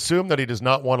 I would assume that he does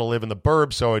not want to live in the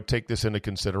burbs, so I would take this into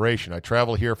consideration. I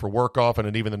travel here for work often,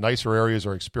 and even the nicer areas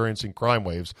are experiencing crime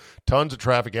waves. Tons of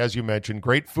traffic, as you mentioned.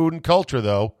 Great food and culture,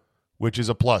 though, which is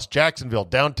a plus. Jacksonville,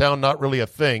 downtown, not really a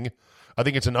thing. I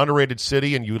think it's an underrated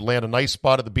city, and you would land a nice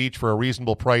spot at the beach for a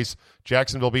reasonable price.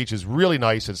 Jacksonville Beach is really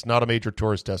nice. It's not a major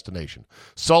tourist destination.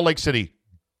 Salt Lake City,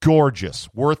 gorgeous.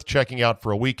 Worth checking out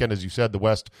for a weekend. As you said, the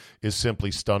West is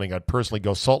simply stunning. I'd personally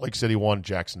go Salt Lake City 1,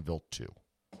 Jacksonville 2.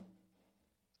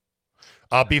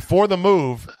 Before the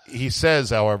move, he says,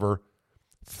 however,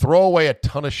 throw away a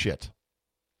ton of shit.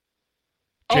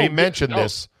 Jay mentioned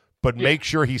this, but make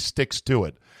sure he sticks to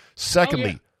it.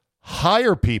 Secondly,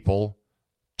 hire people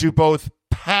to both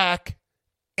pack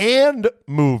and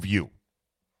move you.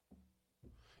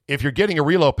 If you're getting a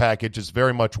reload package, it's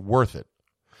very much worth it.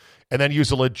 And then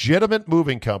use a legitimate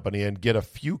moving company and get a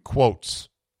few quotes.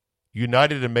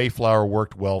 United and Mayflower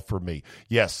worked well for me.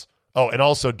 Yes. Oh, and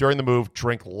also during the move,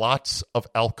 drink lots of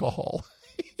alcohol.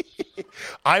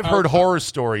 I've heard horror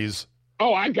stories.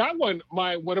 Oh, I got one.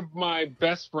 One of my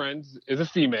best friends is a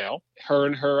female. Her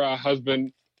and her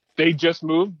husband, they just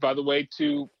moved, by the way,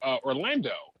 to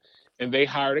Orlando, and they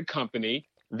hired a company.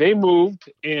 They moved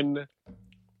in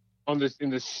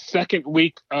the second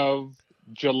week of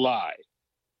July,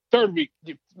 third week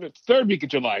of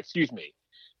July. Excuse me.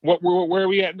 Where are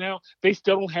we at now? They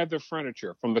still don't have their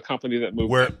furniture from the company that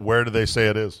moved. Where do they say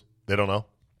it is? They don't know?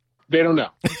 They don't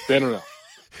know.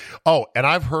 Oh, and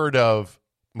I've heard of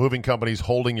moving companies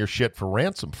holding your shit for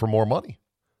ransom for more money.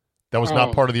 That was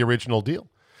not part of the original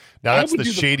deal. Now, that's the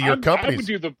shadier companies.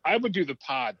 I would do the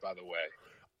pod, by the way.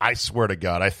 I swear to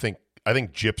God, I think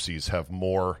gypsies have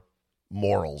more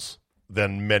morals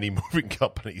than many moving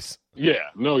companies. Yeah,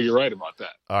 no, you're right about that.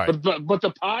 All right. But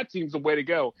the pod seems the way to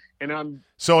go. And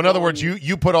so in other words,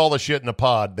 you put all the shit in a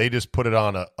pod, they just put it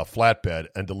on a flatbed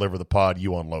and deliver the pod,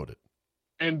 you unload it.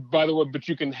 And by the way, but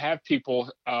you can have people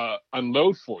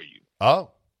unload for you.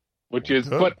 Oh. Which is,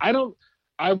 good. But I'm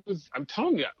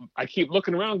telling you, I keep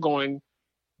looking around going,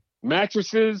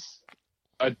 mattresses,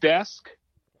 a desk,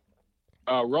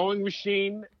 a rowing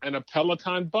machine, and a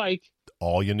Peloton bike.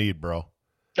 All you need, bro.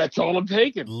 That's all I'm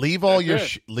taking.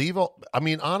 I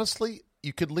mean, honestly,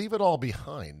 you could leave it all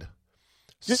behind.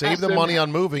 Yes, Save the money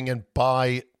on moving and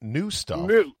buy new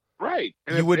stuff. Right.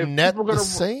 And you would net the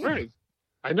same. Right.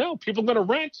 I know. People are going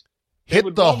to rent.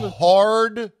 Hit the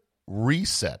hard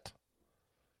reset.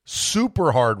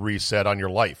 Super hard reset on your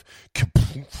life.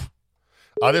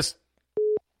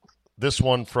 This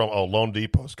one from Loan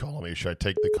Depot's calling me. Should I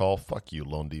take the call? Fuck you,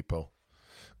 Loan Depot.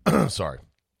 Sorry.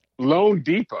 Loan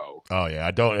Depot. Oh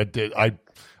yeah,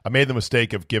 I made the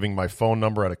mistake of giving my phone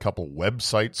number at a couple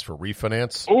websites for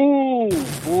refinance.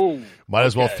 Ooh. Might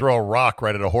as well throw a rock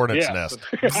right at a hornet's nest.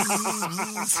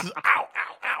 Ow,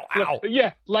 ow, ow.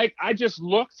 Yeah, like I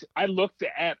looked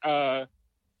at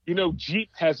Jeep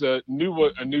has a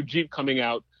new Jeep coming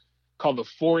out called the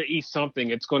 4E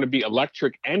something. It's going to be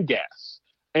electric and gas.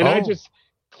 And I just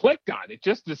clicked on it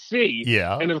just to see.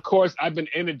 Yeah. And of course, I've been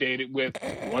inundated with,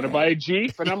 want to buy a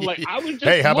Jeep? And I'm like, I was just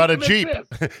hey, how about a Jeep?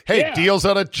 Hey, deals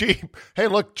on a Jeep. Hey,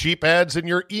 look, Jeep ads in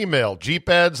your email. Jeep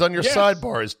ads on your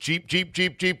sidebars. Jeep, Jeep,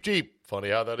 Jeep, Jeep, Jeep. Funny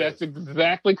how that is. That's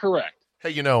exactly correct.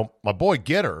 Hey, my boy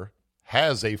Getter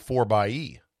has a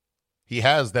 4xe. He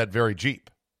has that very Jeep.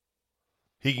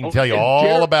 He can tell you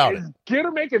all about it.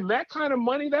 Getter making that kind of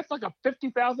money? That's like a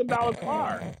 $50,000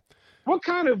 car. What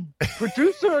kind of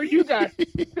producer are you guys?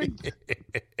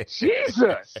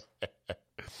 Jesus.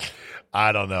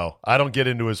 I don't know. I don't get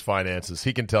into his finances.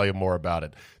 He can tell you more about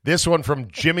it. This one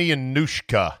from Jimmy and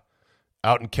Nushka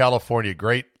out in California.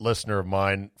 Great listener of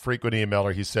mine, frequent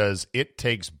emailer. He says, it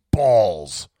takes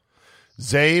balls.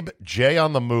 Zabe, Jay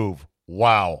on the move.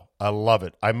 Wow, I love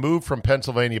it. I moved from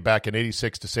Pennsylvania back in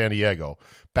 86 to San Diego,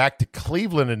 back to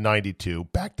Cleveland in 92,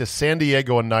 back to San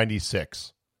Diego in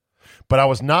 96. But I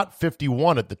was not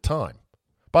 51 at the time.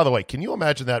 By the way, can you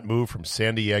imagine that move from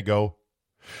San Diego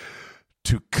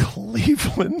to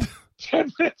Cleveland?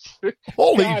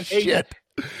 Holy shit.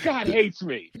 God hates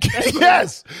me.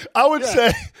 Yes. I would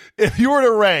say if you were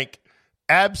to rank,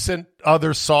 absent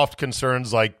other soft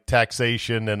concerns like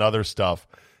taxation and other stuff,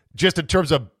 just in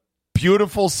terms of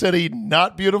beautiful city,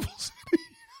 not beautiful city.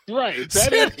 Right.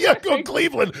 San Diego,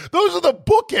 Cleveland. Those are the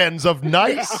bookends of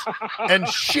nice and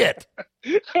shit.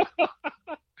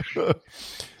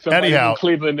 Anyhow, in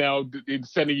Cleveland now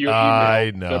sending you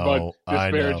an email about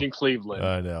disparaging Cleveland.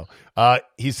 I know.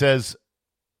 He says,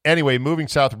 Anyway, moving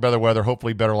south for better weather,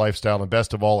 hopefully better lifestyle, and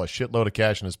best of all, a shitload of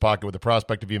cash in his pocket with the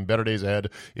prospect of even better days ahead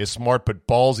is smart but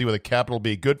ballsy with a capital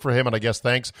B. Good for him, and I guess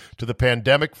thanks to the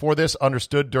pandemic for this.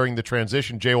 Understood during the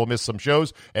transition, Jay will miss some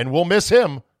shows, and we'll miss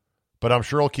him, but I'm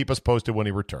sure he'll keep us posted when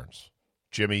he returns.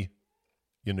 Jimmy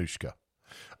Yanushka.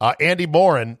 Andy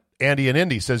Morin, Andy in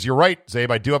Indy, says, you're right, Zabe,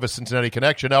 I do have a Cincinnati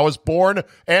connection. I was born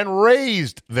and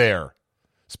raised there.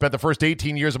 Spent the first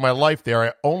 18 years of my life there.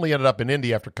 I only ended up in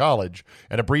Indy after college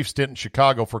and a brief stint in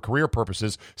Chicago for career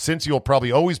purposes. Since you'll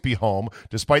probably always be home,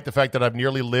 despite the fact that I've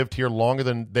nearly lived here longer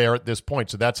than there at this point.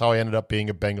 So that's how I ended up being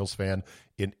a Bengals fan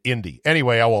in Indy.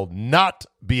 Anyway, I will not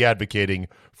be advocating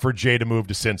for Jay to move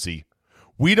to Cincy.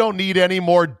 We don't need any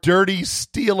more dirty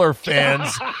Steeler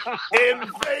fans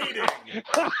invading.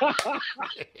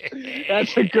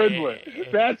 That's a good one.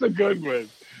 That's a good one.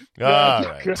 All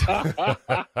right.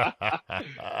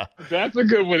 That's a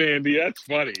good one, Andy. That's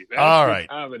funny. That's all right.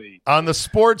 Comedy. On the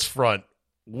sports front,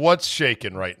 what's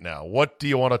shaking right now? What do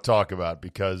you want to talk about?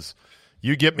 Because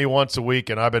you get me once a week,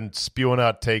 and I've been spewing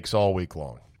out takes all week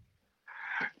long.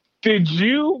 Did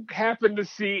you happen to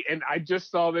see, and I just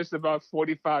saw this about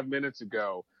 45 minutes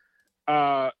ago,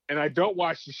 and I don't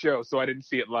watch the show, so I didn't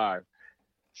see it live.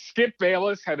 Skip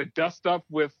Bayless had a dust-up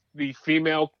with the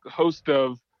female host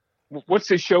of, what's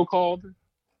his show called?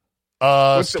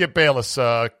 Skip Bayless,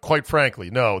 quite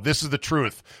frankly. No, this is the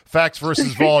truth. Facts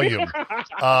versus volume.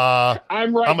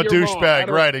 I'm right. I'm a douchebag.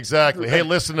 Right, exactly. Hey,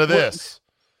 listen to this.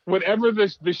 Whatever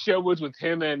the show was with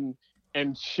him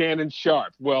and Shannon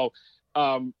Sharp. Well,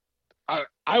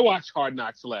 I watched Hard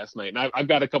Knocks last night, and I've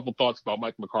got a couple thoughts about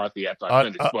Mike McCarthy after I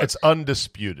finished. But, it's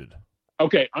undisputed.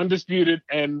 Okay, undisputed,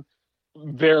 and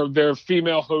their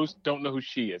female host, don't know who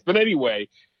she is. But anyway,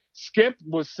 Skip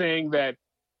was saying that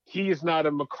he is not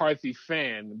a McCarthy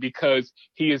fan because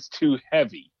he is too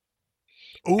heavy.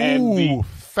 Ooh,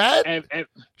 fat and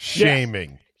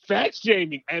shaming. Yes, fat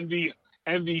shaming. And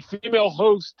the female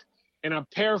host, and I'm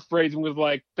paraphrasing, was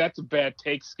like, that's a bad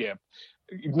take, Skip.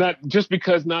 Not just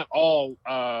because not all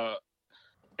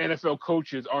NFL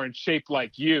coaches are in shape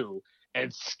like you.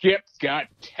 And Skip got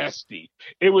testy.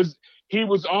 He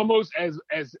was almost as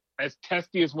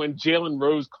testy as when Jalen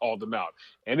Rose called him out.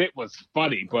 And it was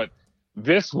funny, but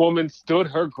this woman stood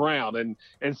her ground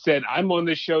and said, I'm on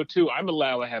this show too. I'm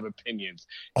allowed to have opinions.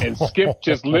 And Skip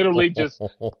just literally just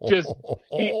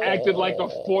he acted like a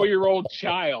 4-year-old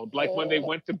child, like when they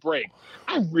went to break.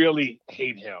 I really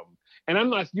hate him. And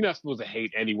you're not supposed to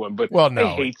hate anyone, but well,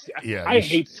 no. I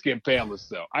hate Skip Bayless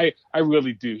though. I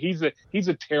really do. He's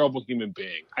a terrible human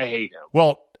being. I hate him.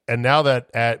 Well, and now that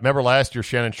remember last year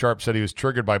Shannon Sharp said he was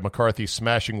triggered by McCarthy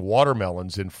smashing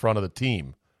watermelons in front of the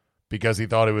team because he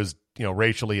thought it was,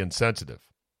 racially insensitive.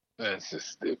 That's just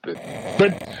stupid.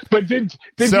 But did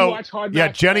you watch Hard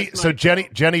Knocks? Yeah,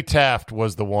 Jenny Taft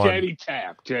was the one. Jenny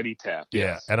Taft. Yes.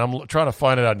 Yeah, and I'm trying to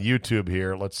find it on YouTube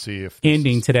here. Let's see if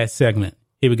ending to that segment.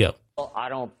 Here we go. Well, I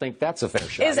don't think that's a fair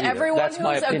shot. Is everyone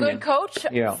who's a good coach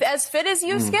as fit as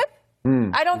you, Skip?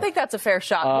 I don't think that's a fair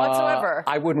shot whatsoever.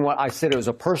 I wouldn't want. I said it was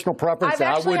a personal preference, and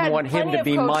I wouldn't want him to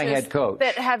be my head coach.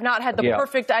 That have not had the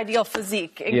perfect ideal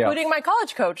physique, including my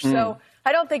college coach. So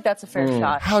I don't think that's a fair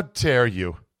shot. How dare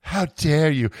you? How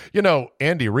dare you?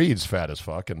 Andy Reid's fat as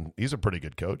fuck, and he's a pretty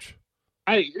good coach.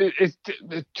 It's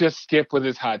just Skip with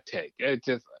his hot take.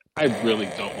 I really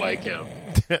don't like him.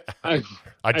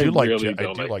 I do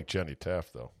like Jenny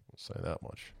Taft, though. I'll say that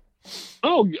much.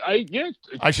 Oh, you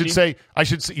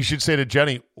should say to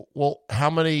Jenny, well, how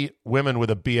many women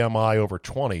with a BMI over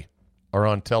 20 are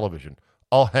on television?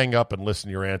 I'll hang up and listen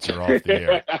to your answer off the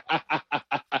air.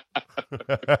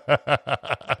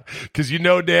 Because you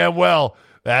know damn well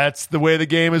that's the way the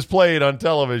game is played on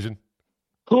television.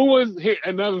 Who was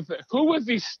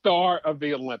the star of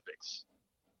the Olympics?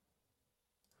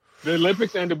 The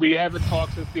Olympics ended. We haven't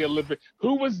talked since the Olympics.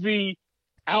 Who was the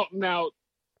out and out,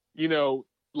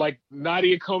 like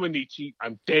Nadia Comaneci?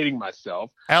 I'm dating myself.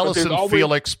 Allison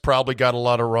Felix probably got a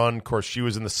lot of run. Of course, she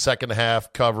was in the second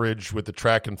half coverage with the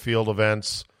track and field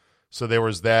events. So there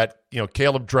was that.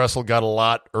 Caleb Dressel got a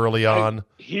lot early on.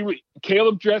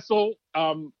 Caleb Dressel,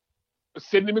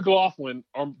 Sidney McLaughlin.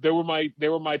 They were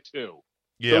my two.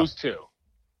 Yeah. Those two,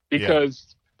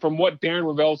 because from what Darren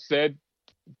Rovell said.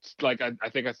 Like I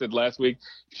think I said last week,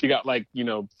 she got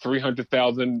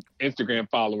 300,000 Instagram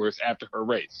followers after her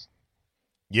race.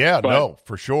 Yeah, no,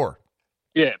 for sure.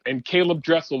 Yeah, and Caleb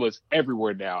Dressel is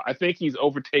everywhere now. I think he's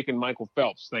overtaken Michael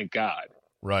Phelps, thank God.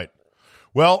 Right.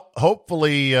 Well,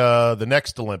 hopefully the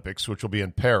next Olympics, which will be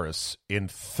in Paris in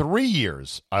 3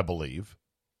 years, I believe,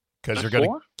 because they're going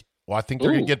to. Well, I think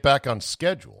they're going to get back on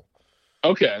schedule.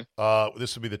 Okay.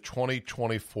 This would be the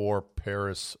 2024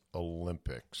 Paris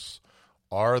Olympics.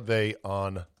 Are they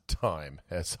on time?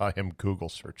 As I am Google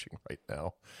searching right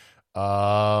now.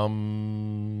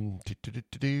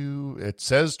 It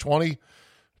says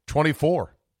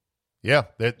 2024. Yeah,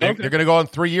 they're going to go on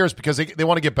 3 years because they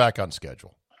want to get back on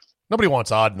schedule. Nobody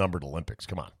wants odd-numbered Olympics.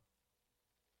 Come on.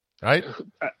 Right?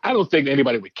 I don't think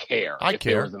anybody would care. I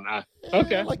care.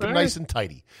 Okay. I like them nice and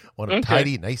tidy. I want them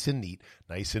tidy, nice and neat,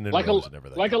 nice and in rows and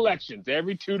everything. Like elections,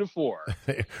 every 2 to 4.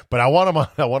 But I want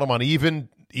them on even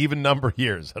number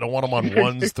years. I don't want them on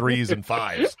 1s, 3s, and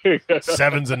 5s,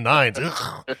 7s and 9s.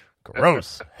 Ugh,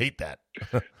 gross. Hate that.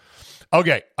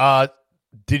 Okay.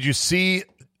 Did you see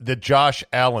the Josh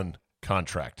Allen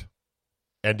contract?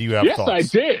 And do you have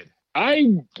thoughts? Yes, I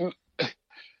did.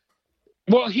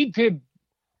 Well, he did.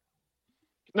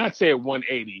 Not say a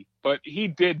 180, but he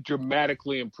did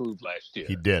dramatically improve last year.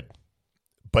 He did.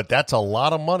 But that's a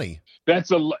lot of money.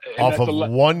 That's off of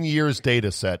 1 year's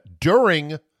data set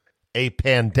during a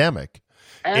pandemic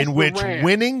in which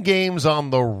winning games on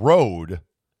the road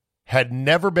had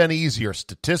never been easier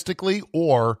statistically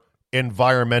or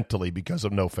environmentally because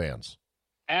of no fans.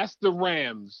 Ask the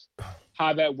Rams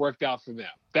how that worked out for them.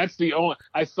 That's the only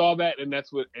I saw that, and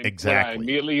that's what I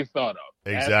immediately thought of.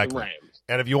 Exactly. Ask the Rams.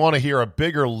 And if you want to hear a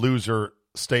bigger loser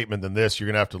statement than this, you're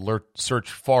going to have to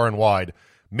search far and wide.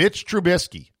 Mitch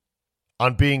Trubisky,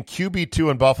 on being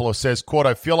QB2 in Buffalo, says, quote,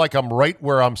 "I feel like I'm right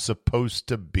where I'm supposed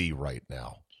to be right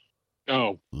now."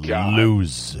 Oh, God.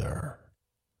 Loser.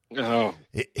 Oh.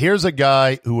 Here's a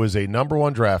guy who was a number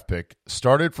 1 draft pick,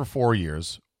 started for 4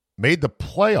 years, made the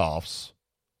playoffs,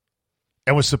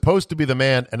 and was supposed to be the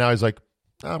man, and now he's like,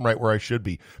 I'm right where I should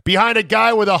be. Behind a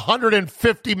guy with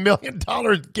 $150 million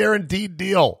guaranteed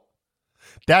deal.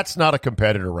 That's not a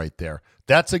competitor right there.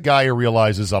 That's a guy who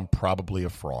realizes I'm probably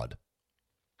a fraud.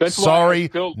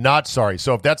 Sorry, not sorry.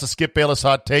 So if that's a Skip Bayless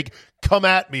hot take, come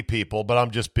at me, people, but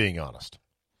I'm just being honest.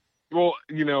 Well,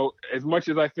 as much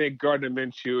as I think Gardner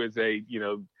Minshew is a,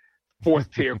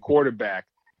 4th-tier quarterback,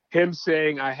 him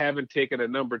saying I haven't taken a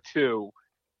number 2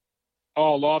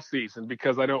 all offseason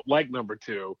because I don't like number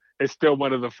 2 is still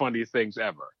one of the funniest things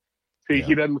ever. He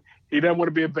doesn't want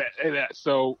to be a bet.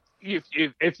 So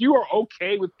if you are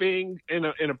okay with being in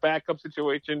a backup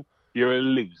situation, you're a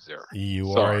loser.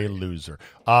 You are a loser.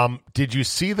 Did you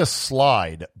see the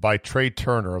slide by Trey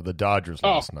Turner of the Dodgers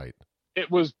last night?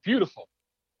 It was beautiful.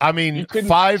 I mean,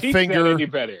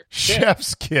 5-finger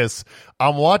chef's kiss.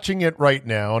 I'm watching it right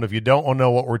now, and if you don't know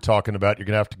what we're talking about, you're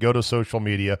going to have to go to social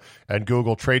media and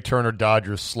Google Trey Turner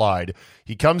Dodgers slide.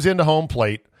 He comes into home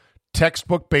plate,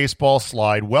 textbook baseball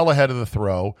slide, well ahead of the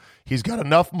throw. He's got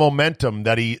enough momentum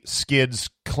that he skids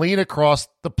clean across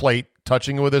the plate,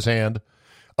 touching it with his hand,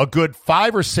 a good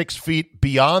 5 or 6 feet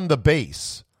beyond the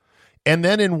base, and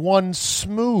then in one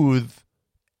smooth,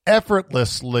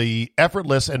 effortless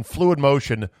and fluid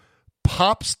motion,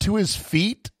 pops to his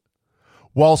feet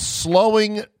while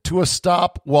slowing to a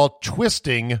stop while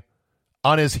twisting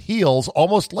on his heels,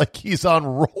 almost like he's on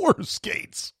roller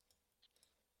skates.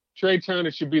 Trey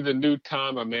Turner should be the new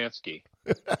Tom Amansky.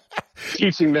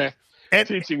 teaching that.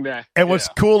 And what's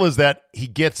cool is that he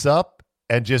gets up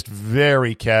and just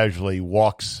very casually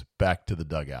walks back to the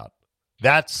dugout.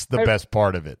 That's the best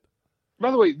part of it. By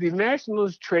the way, the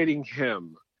Nationals trading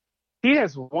him. He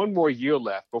has 1 more year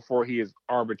left before he is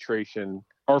arbitration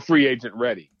or free agent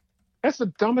ready. That's the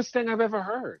dumbest thing I've ever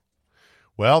heard.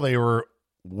 Well, they were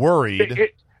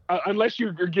worried. Unless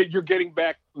you're getting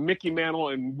back Mickey Mantle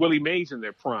and Willie Mays in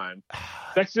their prime.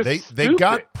 That's just they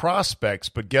got prospects,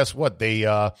 but guess what? They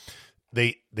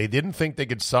didn't think they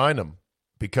could sign him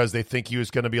because they think he was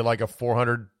going to be like a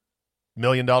 $400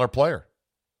 million player.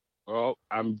 Well,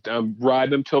 I'm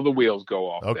riding them till the wheels go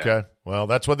off. Okay. Then. Well,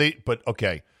 that's what they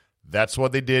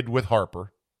did with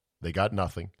Harper. They got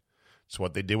nothing. It's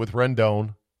what they did with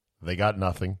Rendon. They got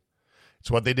nothing. It's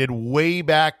what they did way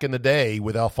back in the day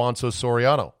with Alfonso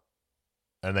Soriano.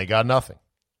 And they got nothing.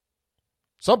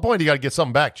 At some point, you got to get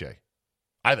something back, Jay.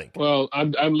 I think. Well,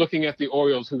 I'm looking at the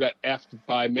Orioles who got effed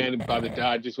by the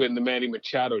Dodgers in the Manny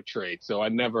Machado trade. So I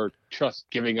never trust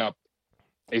giving up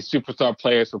a superstar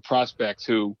players for prospects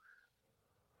who,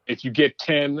 if you get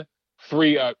 10,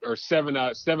 3 or 7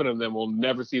 of them will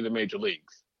never see the major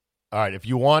leagues. All right, if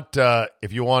you want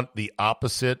the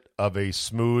opposite of a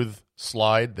smooth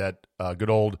slide that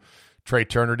good old Trey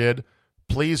Turner did,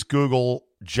 please Google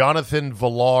Jonathan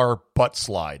Villar butt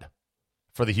slide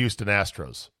for the Houston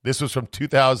Astros. This was from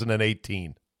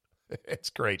 2018. It's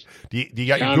great. Do you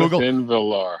got your Google? Jonathan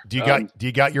Villar. Do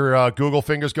you got your Google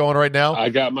fingers going right now? I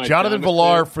got my Jonathan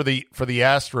Villar for the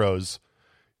Astros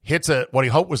hits what he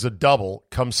hoped was a double,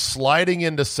 comes sliding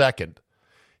into second,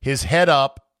 his head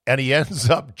up, and he ends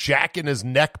up jacking his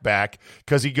neck back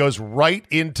because he goes right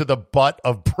into the butt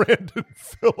of Brandon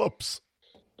Phillips.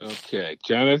 Okay,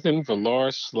 Jonathan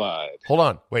Villar slide. Hold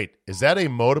on. Wait, is that a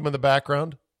modem in the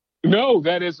background? No,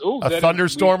 that is a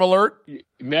thunderstorm alert?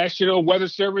 National Weather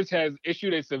Service has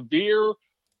issued a severe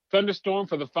thunderstorm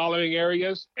for the following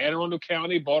areas: Anne Arundel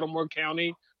County, Baltimore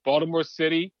County, Baltimore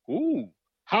City,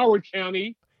 Howard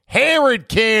County. Howard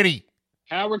County,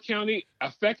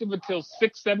 effective until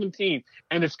 6/17,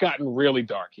 and it's gotten really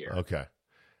dark here. Okay.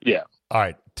 Yeah. All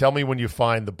right. Tell me when you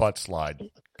find the butt slide,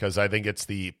 because I think it's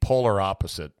the polar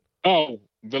opposite. Oh,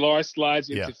 Villar slides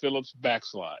into Phillips'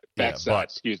 backside.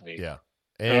 Excuse me. Yeah.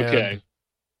 And okay.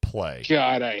 Play.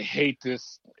 God, I hate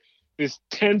this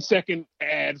 10-second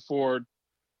ad for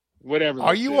whatever.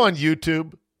 Are you on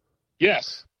YouTube?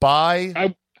 Yes.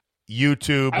 Buy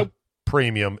YouTube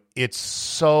Premium. It's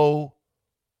so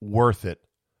worth it.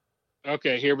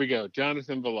 Okay, here we go.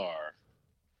 Jonathan Villar.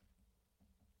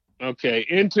 Okay,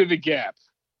 into the gap.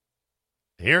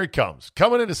 Here it comes.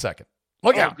 Coming in a second.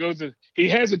 Look out. He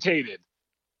hesitated.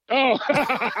 Oh.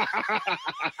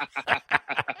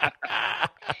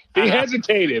 He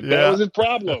hesitated. That was his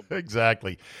problem.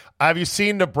 Exactly. Have you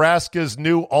seen Nebraska's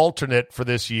new alternate for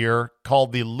this year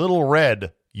called the Little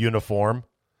Red uniform?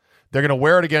 They're going to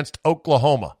wear it against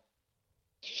Oklahoma.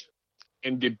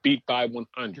 And get beat by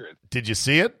 100. Did you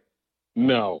see it?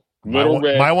 No.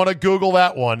 Red. Might want to Google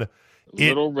that one.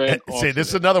 Little Red. See, this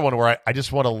is another one where I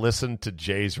just want to listen to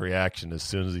Jay's reaction as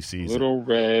soon as he sees Little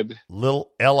Red.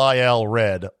 Little LIL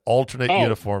Red alternate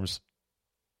uniforms.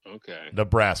 Okay.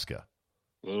 Nebraska.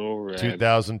 Little Red.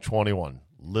 2021.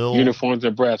 Uniforms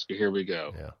Nebraska. Here we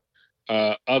go.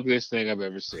 Yeah. Ugliest thing I've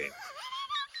ever seen.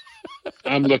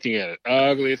 I'm looking at it.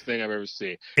 Ugliest thing I've ever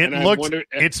seen.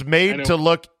 It's made to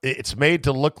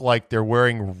look like they're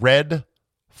wearing red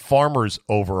farmers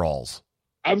overalls.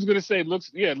 I was going to say, it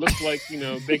looks like,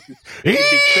 they could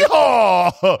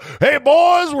hey,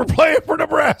 boys, we're playing for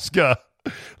Nebraska.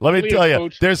 Let me tell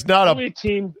you, there's not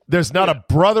a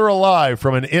brother alive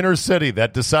from an inner city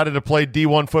that decided to play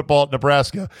D1 football at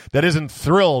Nebraska that isn't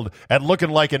thrilled at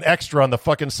looking like an extra on the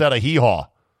fucking set of Hee Haw.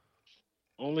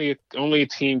 Only a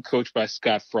team coached by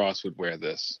Scott Frost would wear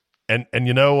this. And when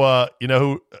you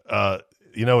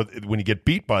get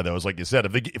beat by those, like you said,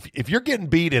 if you're getting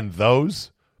beat in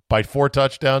those by 4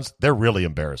 touchdowns, they're really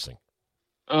embarrassing.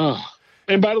 Oh,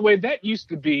 and by the way, that used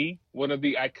to be one of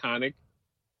the iconic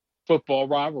football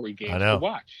rivalry games to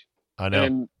watch. I know.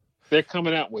 And they're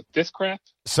coming out with this crap.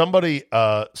 Somebody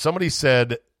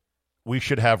said we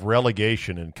should have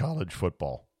relegation in college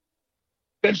football.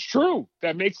 That's true.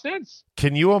 That makes sense.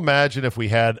 Can you imagine if we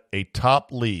had a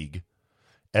top league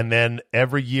and then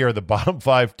every year the bottom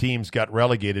 5 teams got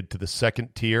relegated to the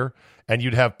second tier, and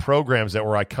you'd have programs that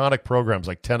were iconic programs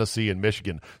like Tennessee and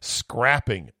Michigan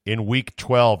scrapping in week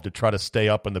 12 to try to stay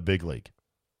up in the big league?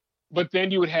 But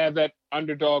then you would have that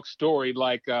underdog story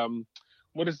like,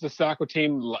 what is the soccer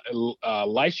team,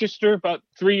 Leicester, about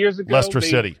 3 years ago? Leicester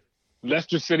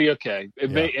City, okay.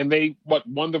 And they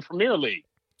won the Premier League.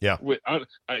 Yeah. With a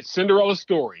Cinderella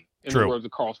story, in True. the words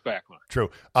of Carl Spackler. True.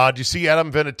 Do you see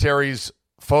Adam Vinatieri's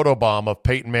photobomb of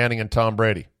Peyton Manning and Tom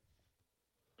Brady?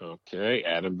 Okay,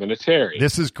 Adam Vinatieri.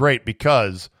 This is great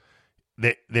because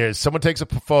there's someone takes a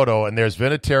photo, and there's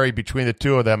Vinatieri between the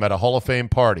two of them at a Hall of Fame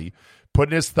party,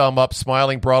 putting his thumb up,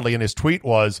 smiling broadly, and his tweet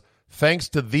was, "Thanks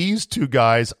to these two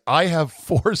guys, I have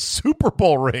 4 Super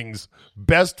Bowl rings.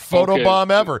 Best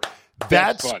photobomb ever."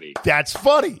 That's funny. That's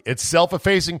funny. It's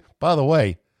self-effacing. By the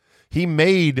way, he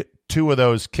made 2 of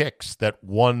those kicks that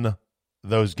won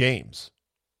those games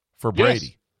for Brady.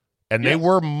 Yes. And they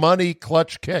were money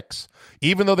clutch kicks.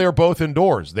 Even though they were both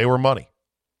indoors, they were money.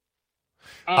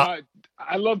 I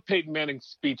love Peyton Manning's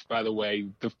speech, by the way.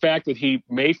 The fact that he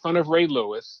made fun of Ray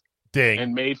Lewis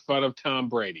and made fun of Tom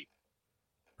Brady.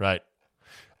 Right.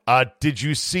 Did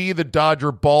you see the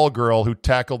Dodger ball girl who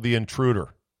tackled the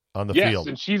intruder on the field? Yes,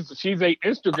 and she's a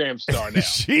Instagram star now.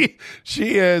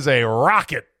 she is a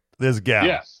rocket, this gal.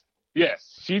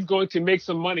 Yes. She's going to make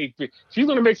some money. She's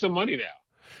going to make some money now.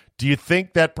 Do you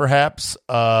think that perhaps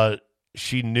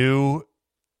she knew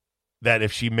that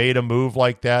if she made a move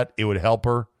like that, it would help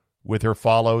her with her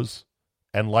follows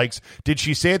and likes? Did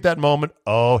she say at that moment,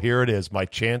 "Oh, here it is, my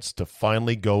chance to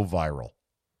finally go viral"?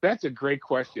 That's a great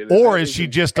question. Or is she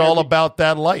just all about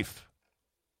that life?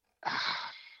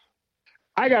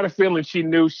 I got a feeling she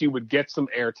knew she would get some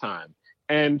airtime,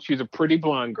 and she's a pretty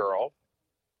blonde girl,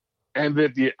 and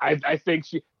that I think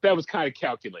that was kind of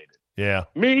calculated. Yeah.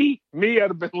 Me, I'd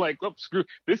have been like, "Oh, screw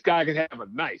this guy could have a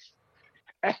knife."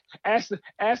 Ask the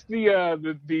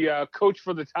coach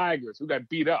for the Tigers who got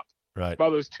beat up. Right. By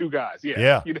those two guys. Yeah.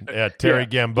 Yeah. You know? Yeah. Terry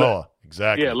Gamboa.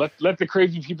 Exactly. Yeah. Let the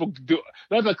crazy people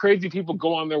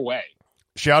go on their way.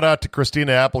 Shout out to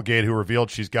Christina Applegate, who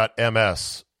revealed she's got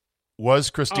MS. Was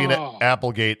Christina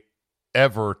Applegate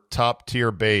ever top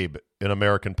tier babe in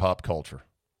American pop culture?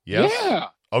 Yes. Yeah.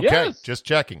 Okay. Yes. Just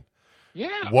checking.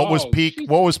 Yeah. What was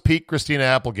peak Christina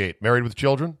Applegate? Married with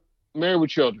Children? Married with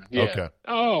Children. Yeah. Okay.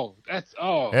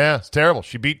 Yeah, it's terrible.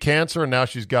 She beat cancer and now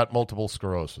she's got multiple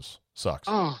sclerosis. Sucks.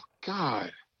 Oh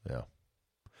God. Yeah.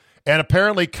 And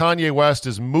apparently Kanye West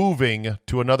is moving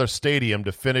to another stadium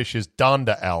to finish his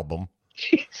Donda album.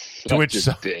 To which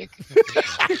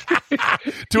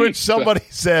somebody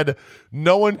said,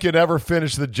 no one can ever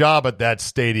finish the job at that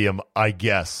stadium, I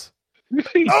guess.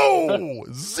 Oh,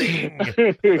 zing.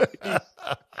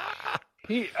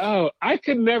 I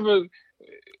could never.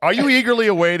 Are you eagerly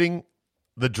awaiting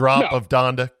the drop of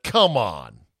Donda? Come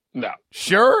on. No.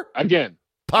 Sure? Again.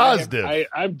 Positive.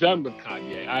 I'm done with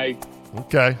Kanye.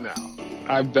 Okay. No.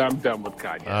 I'm done with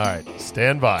Kanye. All right.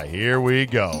 Stand by. Here we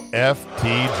go.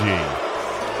 FTG.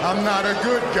 I'm not a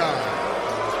good guy.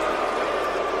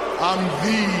 I'm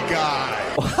the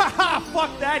guy.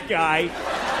 Fuck that guy.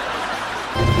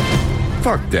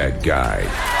 Fuck that guy.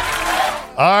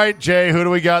 All right, Jay, who do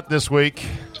we got this week?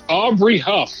 Aubrey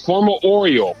Huff, former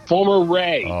Oriole, former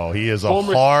Ray. Oh, he is a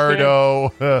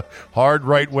hard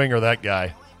right winger, that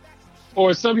guy.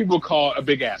 Or some people call a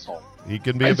big asshole. He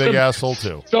can be a big asshole,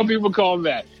 too. Some people call him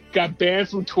that. Got banned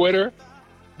from Twitter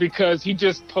because he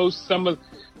just posts some of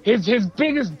his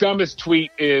biggest, dumbest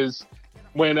tweet is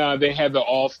when they had the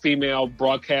all-female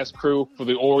broadcast crew for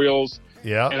the Orioles.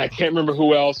 Yeah. And I can't remember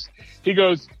who else. He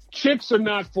goes, chicks are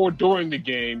not for during the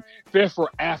game. They're for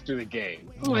after the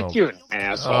game. I'm like, you're an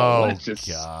asshole. That's just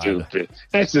stupid.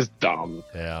 That's just dumb.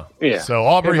 Yeah. So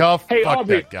Aubrey Huff, hey, fuck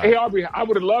Aubrey, that guy. Hey, Aubrey, I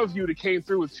would have loved you to came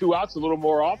through with 2 outs a little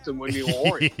more often when you were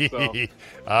Orioles. So. All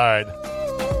right.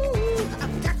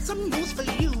 I've got some news for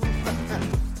you.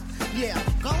 Yeah,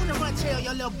 go and run tell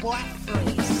your little boy.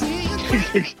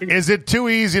 Is it too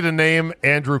easy to name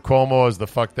Andrew Cuomo as the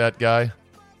fuck that guy?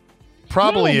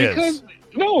 Probably is.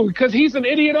 Because he's an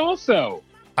idiot also.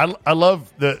 I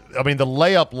love the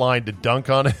layup line to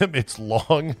dunk on him. It's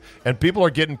long, and people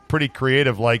are getting pretty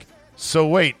creative. Like, so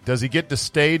wait, does he get to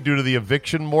stay due to the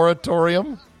eviction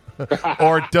moratorium?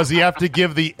 Or does he have to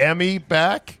give the Emmy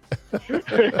back?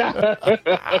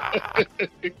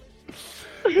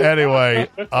 Anyway,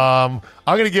 I'm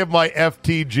going to give my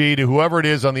FTG to whoever it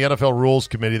is on the NFL Rules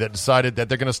Committee that decided that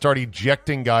they're going to start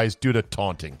ejecting guys due to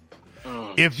taunting.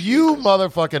 If you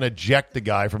motherfucking eject the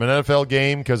guy from an NFL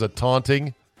game because of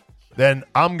taunting, then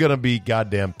I'm going to be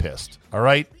goddamn pissed. All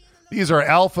right? These are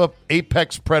alpha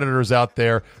apex predators out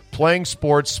there playing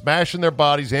sports, smashing their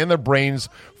bodies and their brains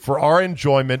for our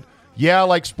enjoyment. Yeah, I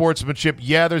like sportsmanship.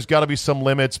 Yeah, there's got to be some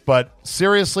limits. But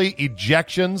seriously,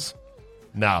 ejections?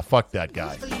 Nah, fuck that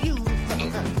guy.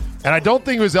 And I don't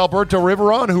think it was Alberto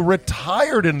Riveron who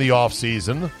retired in the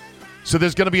offseason. So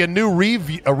there's going to be a new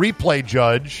replay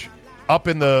judge up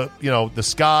in the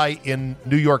sky in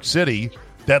New York City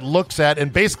that looks at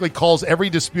and basically calls every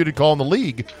disputed call in the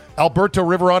league. Alberto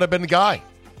Riveron had been the guy.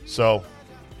 So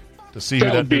to see who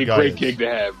that would be a great is. gig to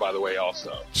have, by the way,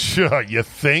 also. Sure, you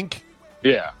think?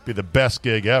 Yeah. Be the best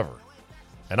gig ever.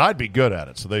 And I'd be good at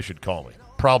it, so they should call me.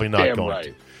 Probably not Damn going right.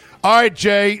 to. All right,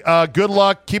 Jay, good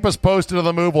luck. Keep us posted on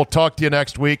the move. We'll talk to you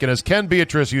next week. And as Ken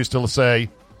Beatrice used to say,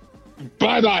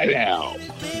 bye-bye now.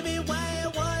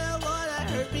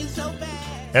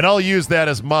 And I'll use that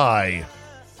as my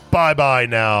bye-bye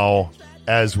now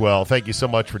as well. Thank you so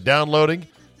much for downloading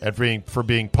and for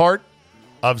being part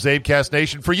of Zabecast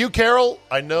Nation. For you, Carol,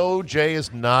 I know Jay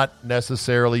is not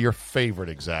necessarily your favorite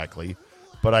exactly,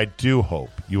 but I do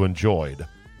hope you enjoyed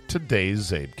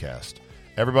today's Zabecast.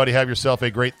 Everybody have yourself a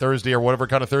great Thursday or whatever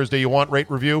kind of Thursday you want. Rate,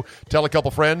 review, tell a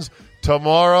couple friends.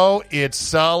 Tomorrow, it's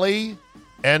Solly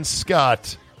and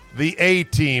Scott. The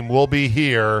A-Team will be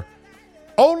here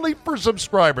only for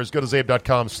subscribers. Go to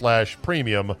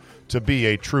zabe.com/premium to be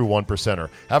a true 1%er.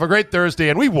 Have a great Thursday,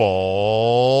 and we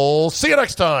will see you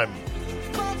next time.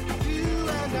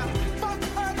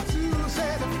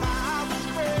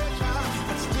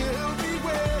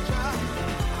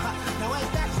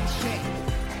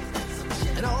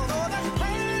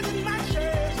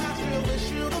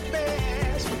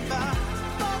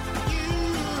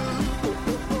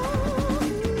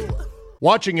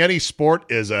 Watching any sport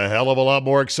is a hell of a lot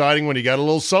more exciting when you got a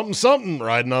little something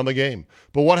riding on the game.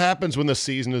 But what happens when the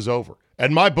season is over?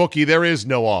 At MyBookie, there is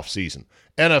no off season.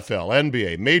 NFL,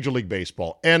 NBA, Major League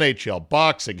Baseball, NHL,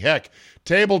 boxing, heck,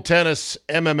 table tennis,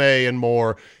 MMA, and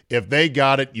more. If they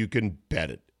got it, you can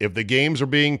bet it. If the games are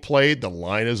being played, the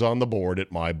line is on the board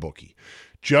at MyBookie.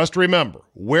 Just remember,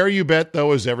 where you bet,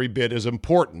 though, is every bit as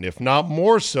important, if not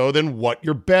more so, than what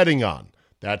you're betting on.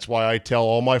 That's why I tell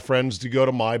all my friends to go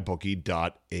to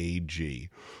mybookie.ag.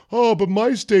 Oh, but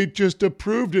my state just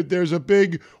approved it. There's a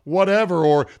big whatever,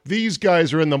 or these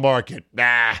guys are in the market.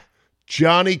 Nah,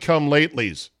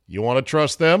 Johnny-come-latelys. You want to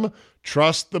trust them?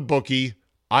 Trust the bookie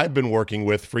I've been working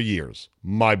with for years,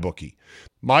 MyBookie.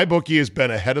 MyBookie has been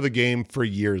ahead of the game for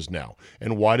years now.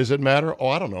 And why does it matter? Oh,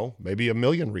 I don't know, maybe a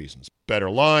million reasons. Better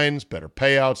lines, better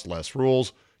payouts, less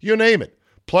rules, you name it.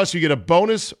 Plus, you get a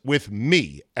bonus with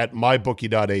me at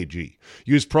mybookie.ag.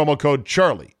 Use promo code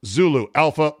Charlie, Zulu,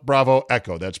 Alpha, Bravo,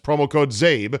 Echo. That's promo code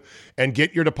ZABE, and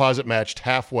get your deposit matched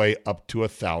halfway up to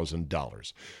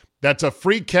 $1,000. That's a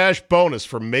free cash bonus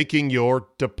for making your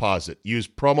deposit. Use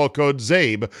promo code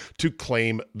ZABE to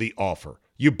claim the offer.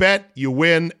 You bet, you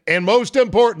win, and most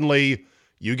importantly,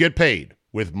 you get paid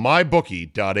with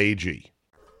mybookie.ag.